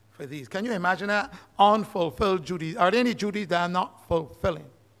for these. Can you imagine that? Unfulfilled duties. Are there any duties that I'm not fulfilling?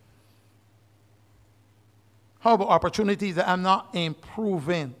 How about opportunities that I'm not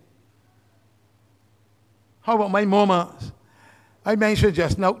improving? How about my moments? I mentioned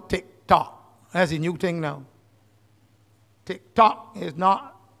just now TikTok. That's a new thing now. TikTok is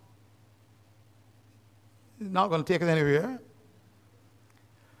not going to take us anywhere.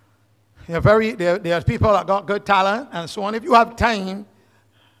 There's people that got good talent and so on. If you have time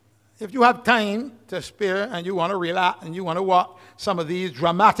to spare and you want to relax and you want to watch some of these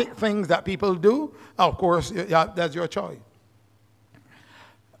dramatic things that people do, of course, that's your choice.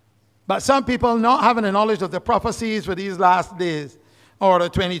 But some people not having the knowledge of the prophecies for these last days, or the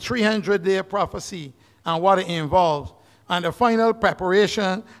 2300-day prophecy and what it involves, and the final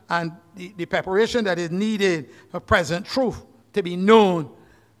preparation and the preparation that is needed for present truth to be known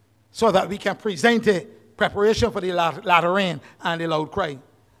so that we can present it, preparation for the latter rain and the loud cry.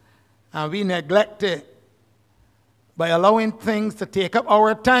 And we neglect it by allowing things to take up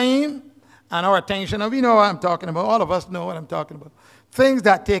our time and our attention. And we know what I'm talking about. All of us know what I'm talking about. Things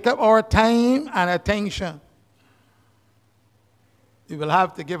that take up our time and attention. We will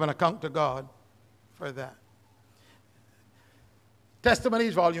have to give an account to God for that.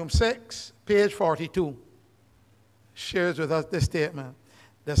 Testimonies, volume 6, page 42, shares with us this statement.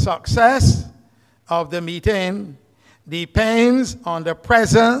 The success of the meeting depends on the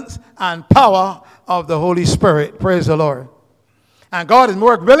presence and power of the Holy Spirit. Praise the Lord. And God is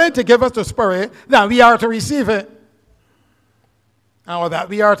more willing to give us the Spirit than we are to receive it. Or that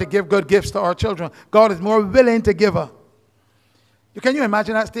we are to give good gifts to our children. God is more willing to give us. Can you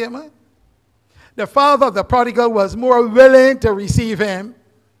imagine that statement? The father of the prodigal was more willing to receive him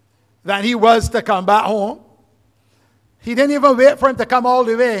than he was to come back home. He didn't even wait for him to come all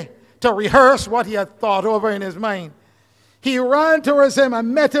the way to rehearse what he had thought over in his mind. He ran towards him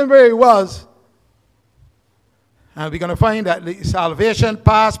and met him where he was. And we're going to find that the salvation,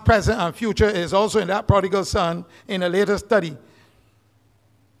 past, present, and future, is also in that prodigal son in a later study.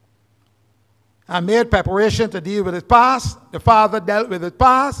 And made preparation to deal with his past. The father dealt with his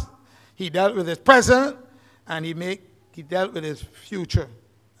past. He dealt with his present. And he dealt with his future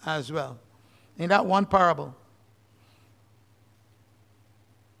as well. In that one parable.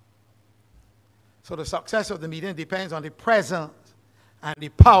 So the success of the meeting depends on the presence and the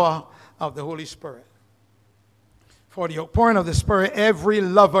power of the Holy Spirit. For the outpouring of the Spirit, every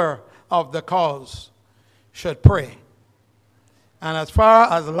lover of the cause should pray. And as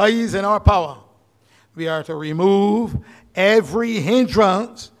far as lies in our power, we are to remove every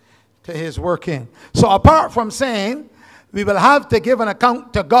hindrance to his working. So apart from saying we will have to give an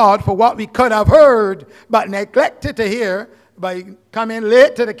account to God for what we could have heard but neglected to hear by coming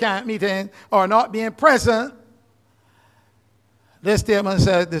late to the camp meeting or not being present, this statement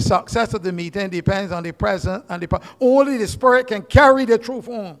says the success of the meeting depends on the presence and the power. Only the Spirit can carry the truth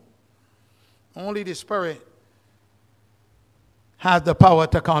home. Only the Spirit has the power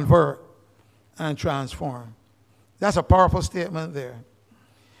to convert and transform. That's a powerful statement there.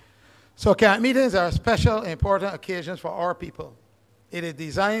 So camp meetings are special, important occasions for our people. It is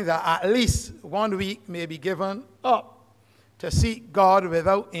designed that at least 1 week may be given up to seek God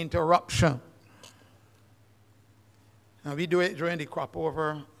without interruption. And we do it during the crop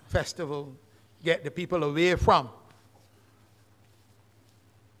over festival, get the people away from.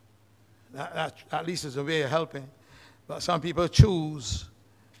 That at least is a way of helping. But some people choose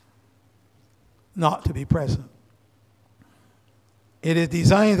not to be present. It is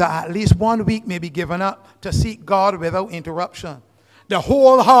designed that at least 1 week may be given up to seek God without interruption. The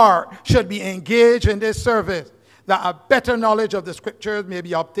whole heart should be engaged in this service, that a better knowledge of the Scriptures may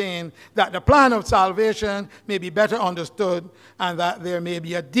be obtained, that the plan of salvation may be better understood, and that there may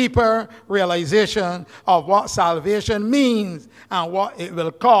be a deeper realization of what salvation means and what it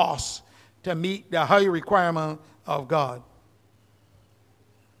will cost to meet the high requirement of God.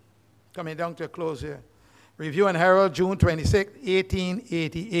 Coming down to a close here. Review and Herald, June 26,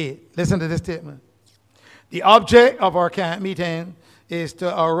 1888. Listen to this statement. The object of our camp meeting is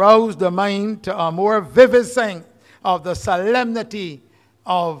to arouse the mind to a more vivid sense of the solemnity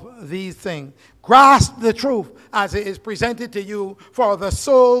of these things. Grasp the truth as it is presented to you for the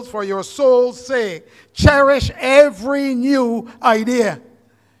souls, for your soul's sake. Cherish every new idea.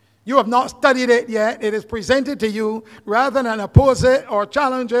 You have not studied it yet. It is presented to you. Rather than oppose it or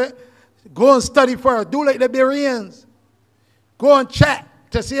challenge it, go and study first. Do like the Bereans. Go and check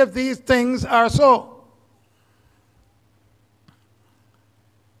to see if these things are so.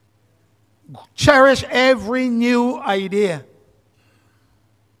 Cherish every new idea.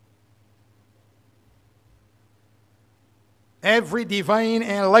 Every divine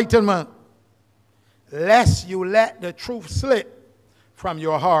enlightenment, lest you let the truth slip from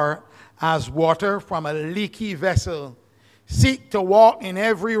your heart as water from a leaky vessel. Seek to walk in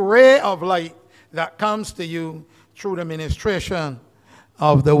every ray of light that comes to you through the ministration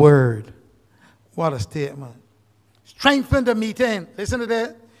of the word. What a statement. Strengthen the meeting. Listen to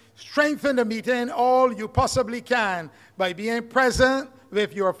this. Strengthen the meeting all you possibly can by being present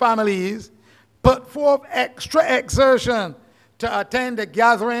with your families. Put forth extra exertion to attend the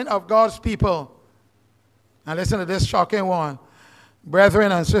gathering of God's people. And listen to this shocking one.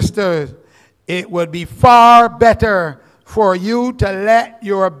 Brethren and sisters, it would be far better for you to let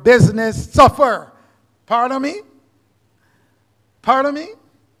your business suffer. Pardon me? Pardon me?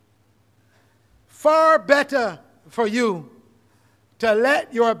 Far better for you to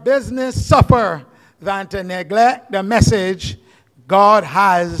let your business suffer than to neglect the message God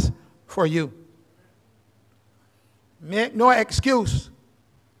has for you. Make no excuse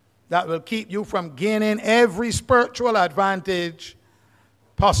that will keep you from gaining every spiritual advantage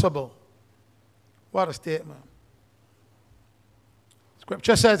possible. What a statement.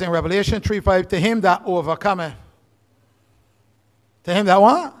 Scripture says in Revelation 3:5, to him that overcometh. To him that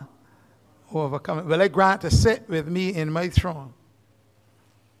what? Overcometh. Will I grant to sit with me in my throne?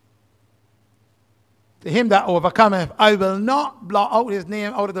 To him that overcometh, I will not blot out his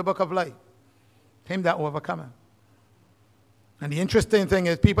name out of the book of life. To him that overcometh. And the interesting thing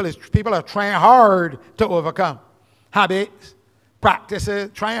is people are trying hard to overcome. Habits, practices,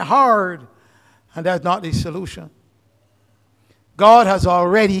 trying hard. And that's not the solution. God has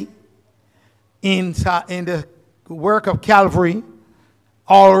already, in the work of Calvary,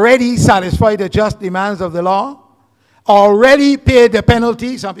 already satisfied the just demands of the law, already paid the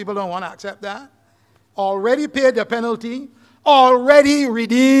penalty. Some people don't want to accept that. Already paid the penalty, already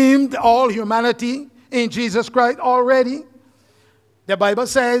redeemed all humanity in Jesus Christ, already. The Bible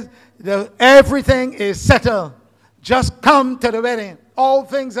says that everything is settled. Just come to the wedding. All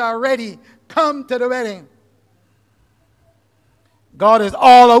things are ready. Come to the wedding. God is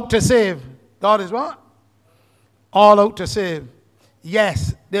all out to save. God is what? All out to save.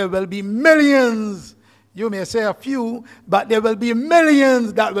 Yes, there will be millions. You may say a few, but there will be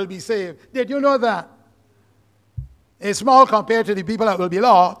millions that will be saved. Did you know that? It's small compared to the people that will be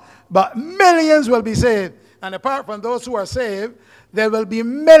lost, but millions will be saved. And apart from those who are saved, there will be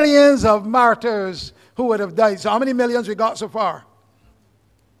millions of martyrs who would have died. So how many millions we got so far?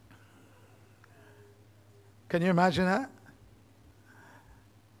 Can you imagine that?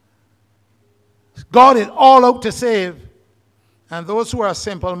 God is all out to save. And those who are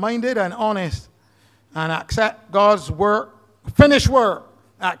simple-minded and honest and accept God's work, finished work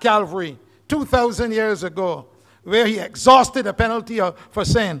at Calvary 2,000 years ago, where he exhausted the penalty for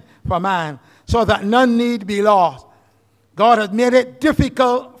sin for man, so that none need be lost. God has made it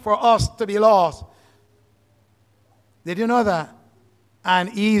difficult for us to be lost. Did you know that? And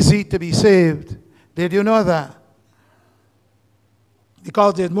easy to be saved. Did you know that?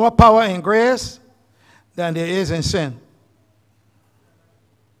 Because there's more power in grace than there is in sin.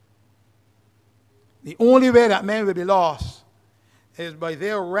 The only way that men will be lost is by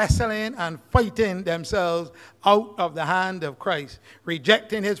their wrestling and fighting themselves out of the hand of Christ,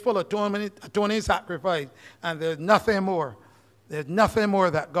 rejecting his full atoning sacrifice, and there's nothing more. There's nothing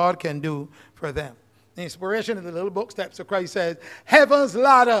more that God can do for them. The inspiration in the little book, Steps of Christ, says, heaven's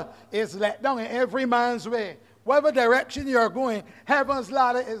ladder is let down in every man's way. Whatever direction you're going, heaven's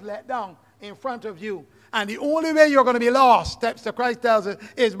ladder is let down in front of you. And the only way you're going to be lost, Steps to Christ tells us,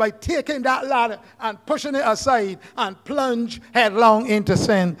 is by taking that ladder and pushing it aside and plunge headlong into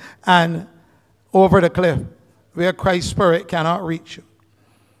sin and over the cliff where Christ's Spirit cannot reach you.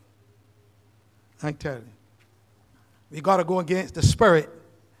 I tell you. We got to go against the Spirit.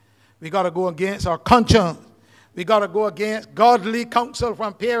 We got to go against our conscience. We got to go against godly counsel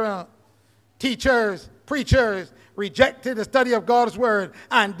from parents, teachers, preachers, rejected the study of God's word,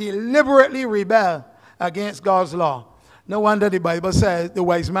 and deliberately rebel against God's law. No wonder the Bible says, the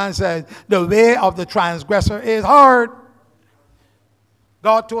wise man says, the way of the transgressor is hard.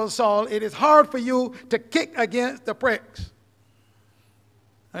 God told Saul, it is hard for you to kick against the pricks.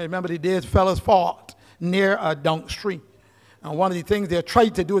 I remember the days fellas fought near a dunk street. And one of the things they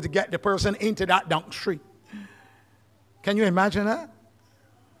tried to do is to get the person into that dunk street. Can you imagine that?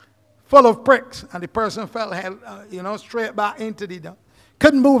 Full of pricks, and the person fell straight back into the dunk.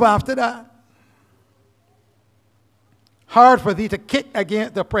 Couldn't move after that. Hard for thee to kick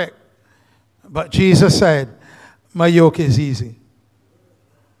against the prick. But Jesus said, my yoke is easy,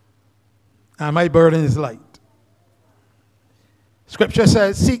 and my burden is light. Scripture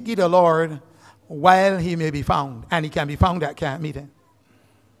says, seek ye the Lord while he may be found. And he can be found at camp meeting.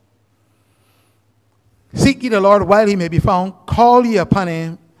 Seek ye the Lord while he may be found. Call ye upon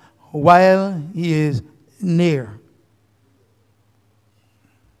him while he is near.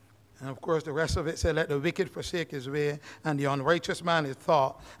 And of course, the rest of it said, let the wicked forsake his way, and the unrighteous man his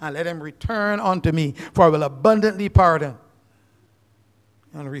thought, and let him return unto me, for I will abundantly pardon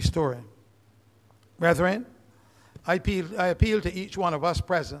and restore him. Brethren, I appeal to each one of us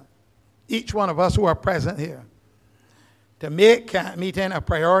present, each one of us who are present here, to make camp meeting a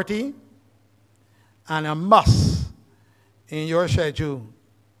priority and a must in your schedule,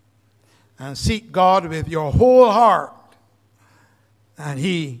 and seek God with your whole heart, and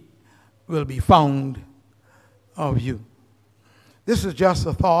he will be found of you. This is just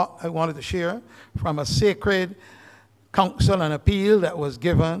a thought I wanted to share from a sacred counsel and appeal that was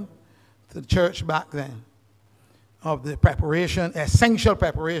given to the church back then of the preparation, essential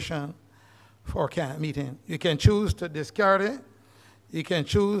preparation for camp meeting. You can choose to discard it. You can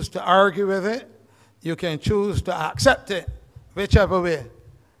choose to argue with it. You can choose to accept it, whichever way.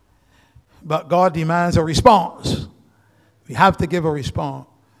 But God demands a response. We have to give a response.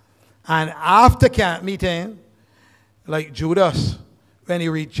 And after camp meeting, like Judas, when he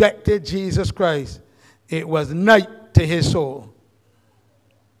rejected Jesus Christ, it was night to his soul.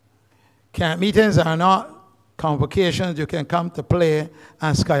 Camp meetings are not convocations you can come to play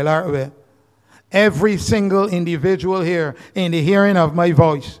and skylark with. Every single individual here in the hearing of my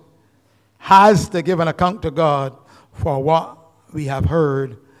voice has to give an account to God for what we have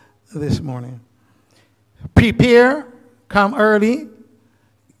heard this morning. Prepare, come early.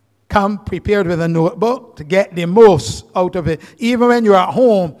 Come prepared with a notebook to get the most out of it. Even when you're at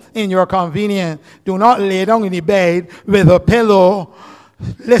home in your convenience, do not lay down in the bed with a pillow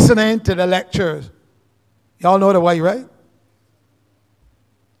listening to the lectures. Y'all know the way, right?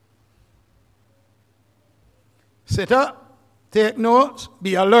 Sit up, take notes,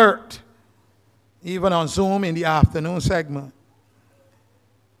 be alert, even on Zoom in the afternoon segment.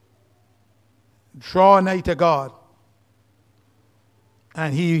 Draw nigh to God,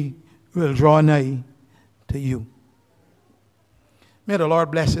 and he will draw nigh to you. May the Lord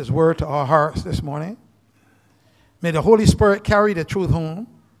bless his word to our hearts this morning. May the Holy Spirit carry the truth home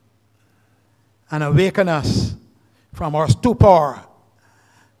and awaken us from our stupor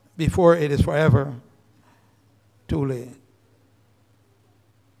before it is forever too late.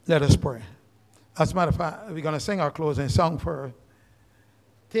 Let us pray. As a matter of fact, we're going to sing our closing song first.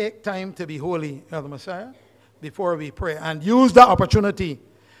 Take time to be holy, Elder Messiah, before we pray. And use the opportunity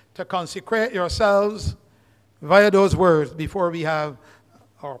to consecrate yourselves via those words before we have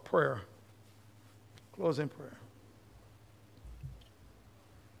our prayer. Closing prayer.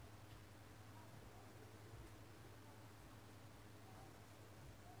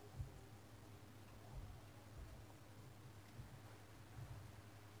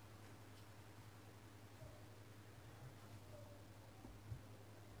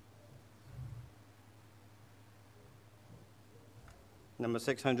 Number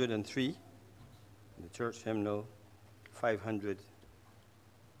 603, the church hymnal, 500,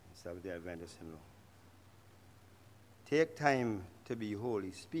 Seventh-day Adventist hymnal. Take time to be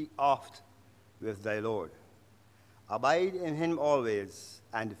holy. Speak oft with thy Lord. Abide in him always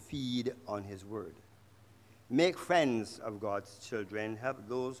and feed on his word. Make friends of God's children. Help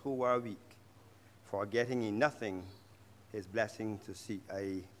those who are weak, forgetting in nothing his blessing to seek.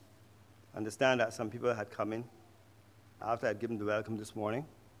 I understand that some people had come in after I'd given the welcome this morning.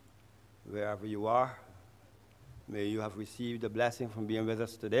 Wherever you are, may you have received a blessing from being with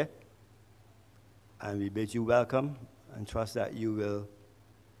us today. And we bid you welcome and trust that you will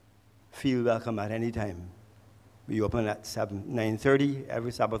feel welcome at any time. We open at 9:30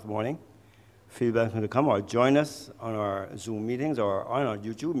 every Sabbath morning. Feel welcome to come or join us on our Zoom meetings or on our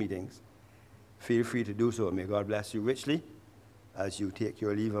YouTube meetings. Feel free to do so. May God bless you richly as you take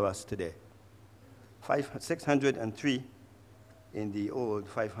your leave of us today. 603 in the old,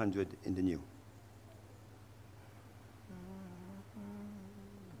 500 in the new.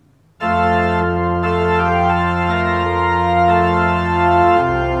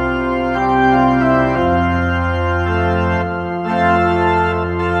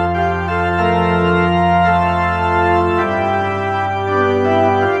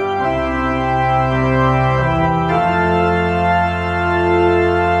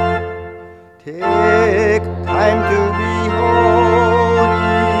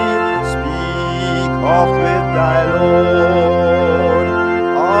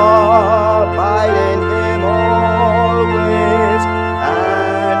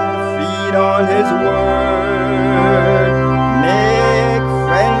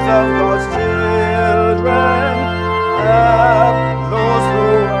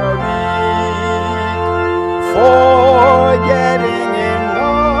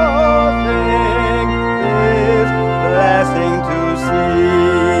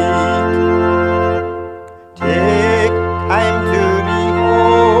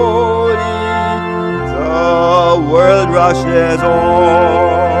 Rushes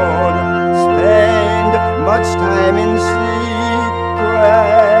on. Spend much time in secret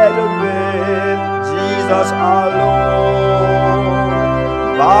with Jesus alone.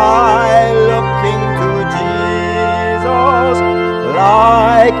 By looking to Jesus,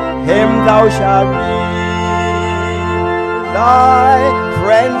 like him thou shalt be. Thy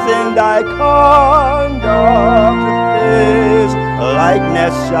friends in thy conduct his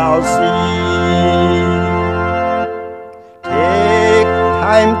likeness shall see.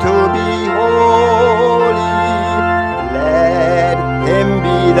 Time to be holy, let him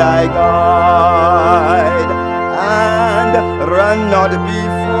be thy guide, and run not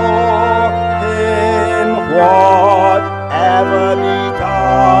before him whatever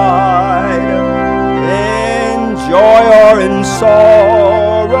betide. In joy or in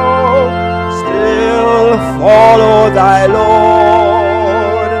sorrow, still follow thy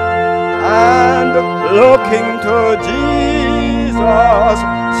Lord, and looking to Jesus,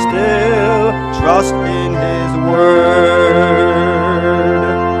 still trust in his word.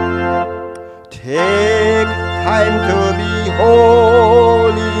 Take time to be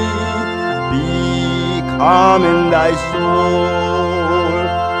holy, be calm in thy soul.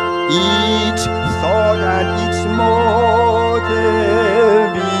 Each thought and each motive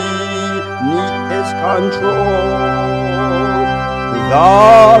beneath his control.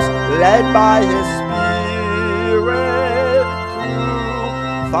 Thus led by his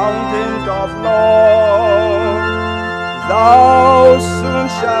fountains of love, thou soon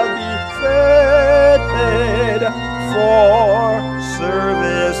shalt be fitted for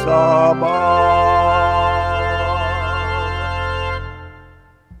service above.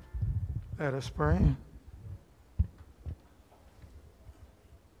 Let us pray.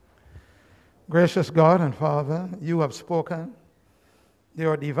 Gracious God and Father, you have spoken.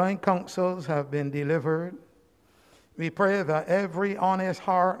 Your divine counsels have been delivered. We pray that every honest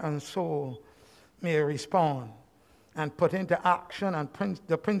heart and soul may respond and put into action and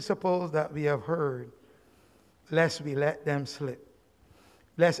the principles that we have heard. lest we let them slip.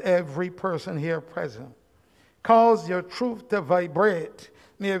 Bless every person here present. Cause your truth to vibrate.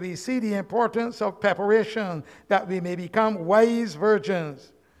 May we see the importance of preparation, that we may become wise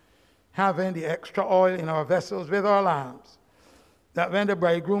virgins, having the extra oil in our vessels with our lamps, that when the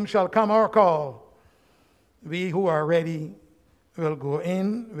bridegroom shall come or call, we who are ready will go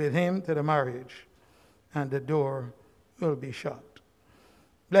in with him to the marriage, and the door will be shut.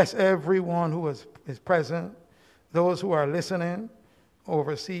 Bless everyone who is present, those who are listening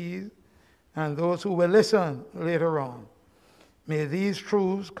overseas, and those who will listen later on. May these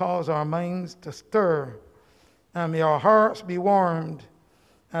truths cause our minds to stir, and may our hearts be warmed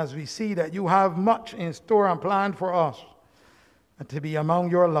as we see that you have much in store and planned for us, and to be among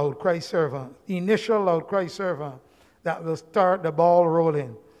your loud cry servant, initial loud cry servant, that will start the ball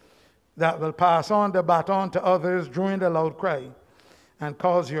rolling, that will pass on the baton to others during the loud cry, and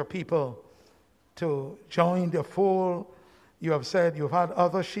cause your people to join the fold. You have said you've had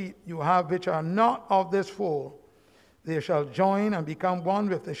other sheep you have which are not of this fold. They shall join and become one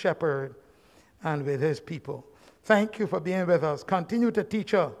with the shepherd and with his people. Thank you for being with us. Continue to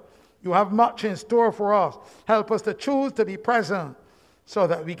teach us. You have much in store for us. Help us to choose to be present so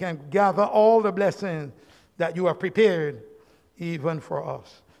that we can gather all the blessings that you have prepared even for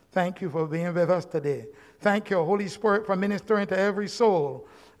us. Thank you for being with us today. Thank you, Holy Spirit, for ministering to every soul,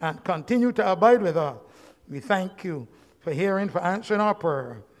 and continue to abide with us. We thank you for hearing, for answering our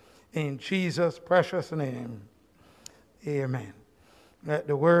prayer. In Jesus' precious name, amen. Let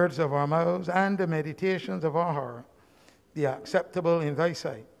the words of our mouths and the meditations of our heart be acceptable in thy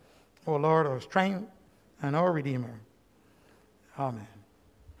sight, O Lord, our strength and our Redeemer. Amen.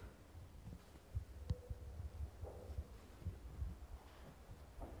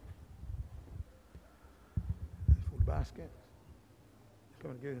 Food basket.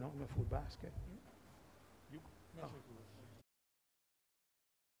 Come and give you a food basket. You mentioned food.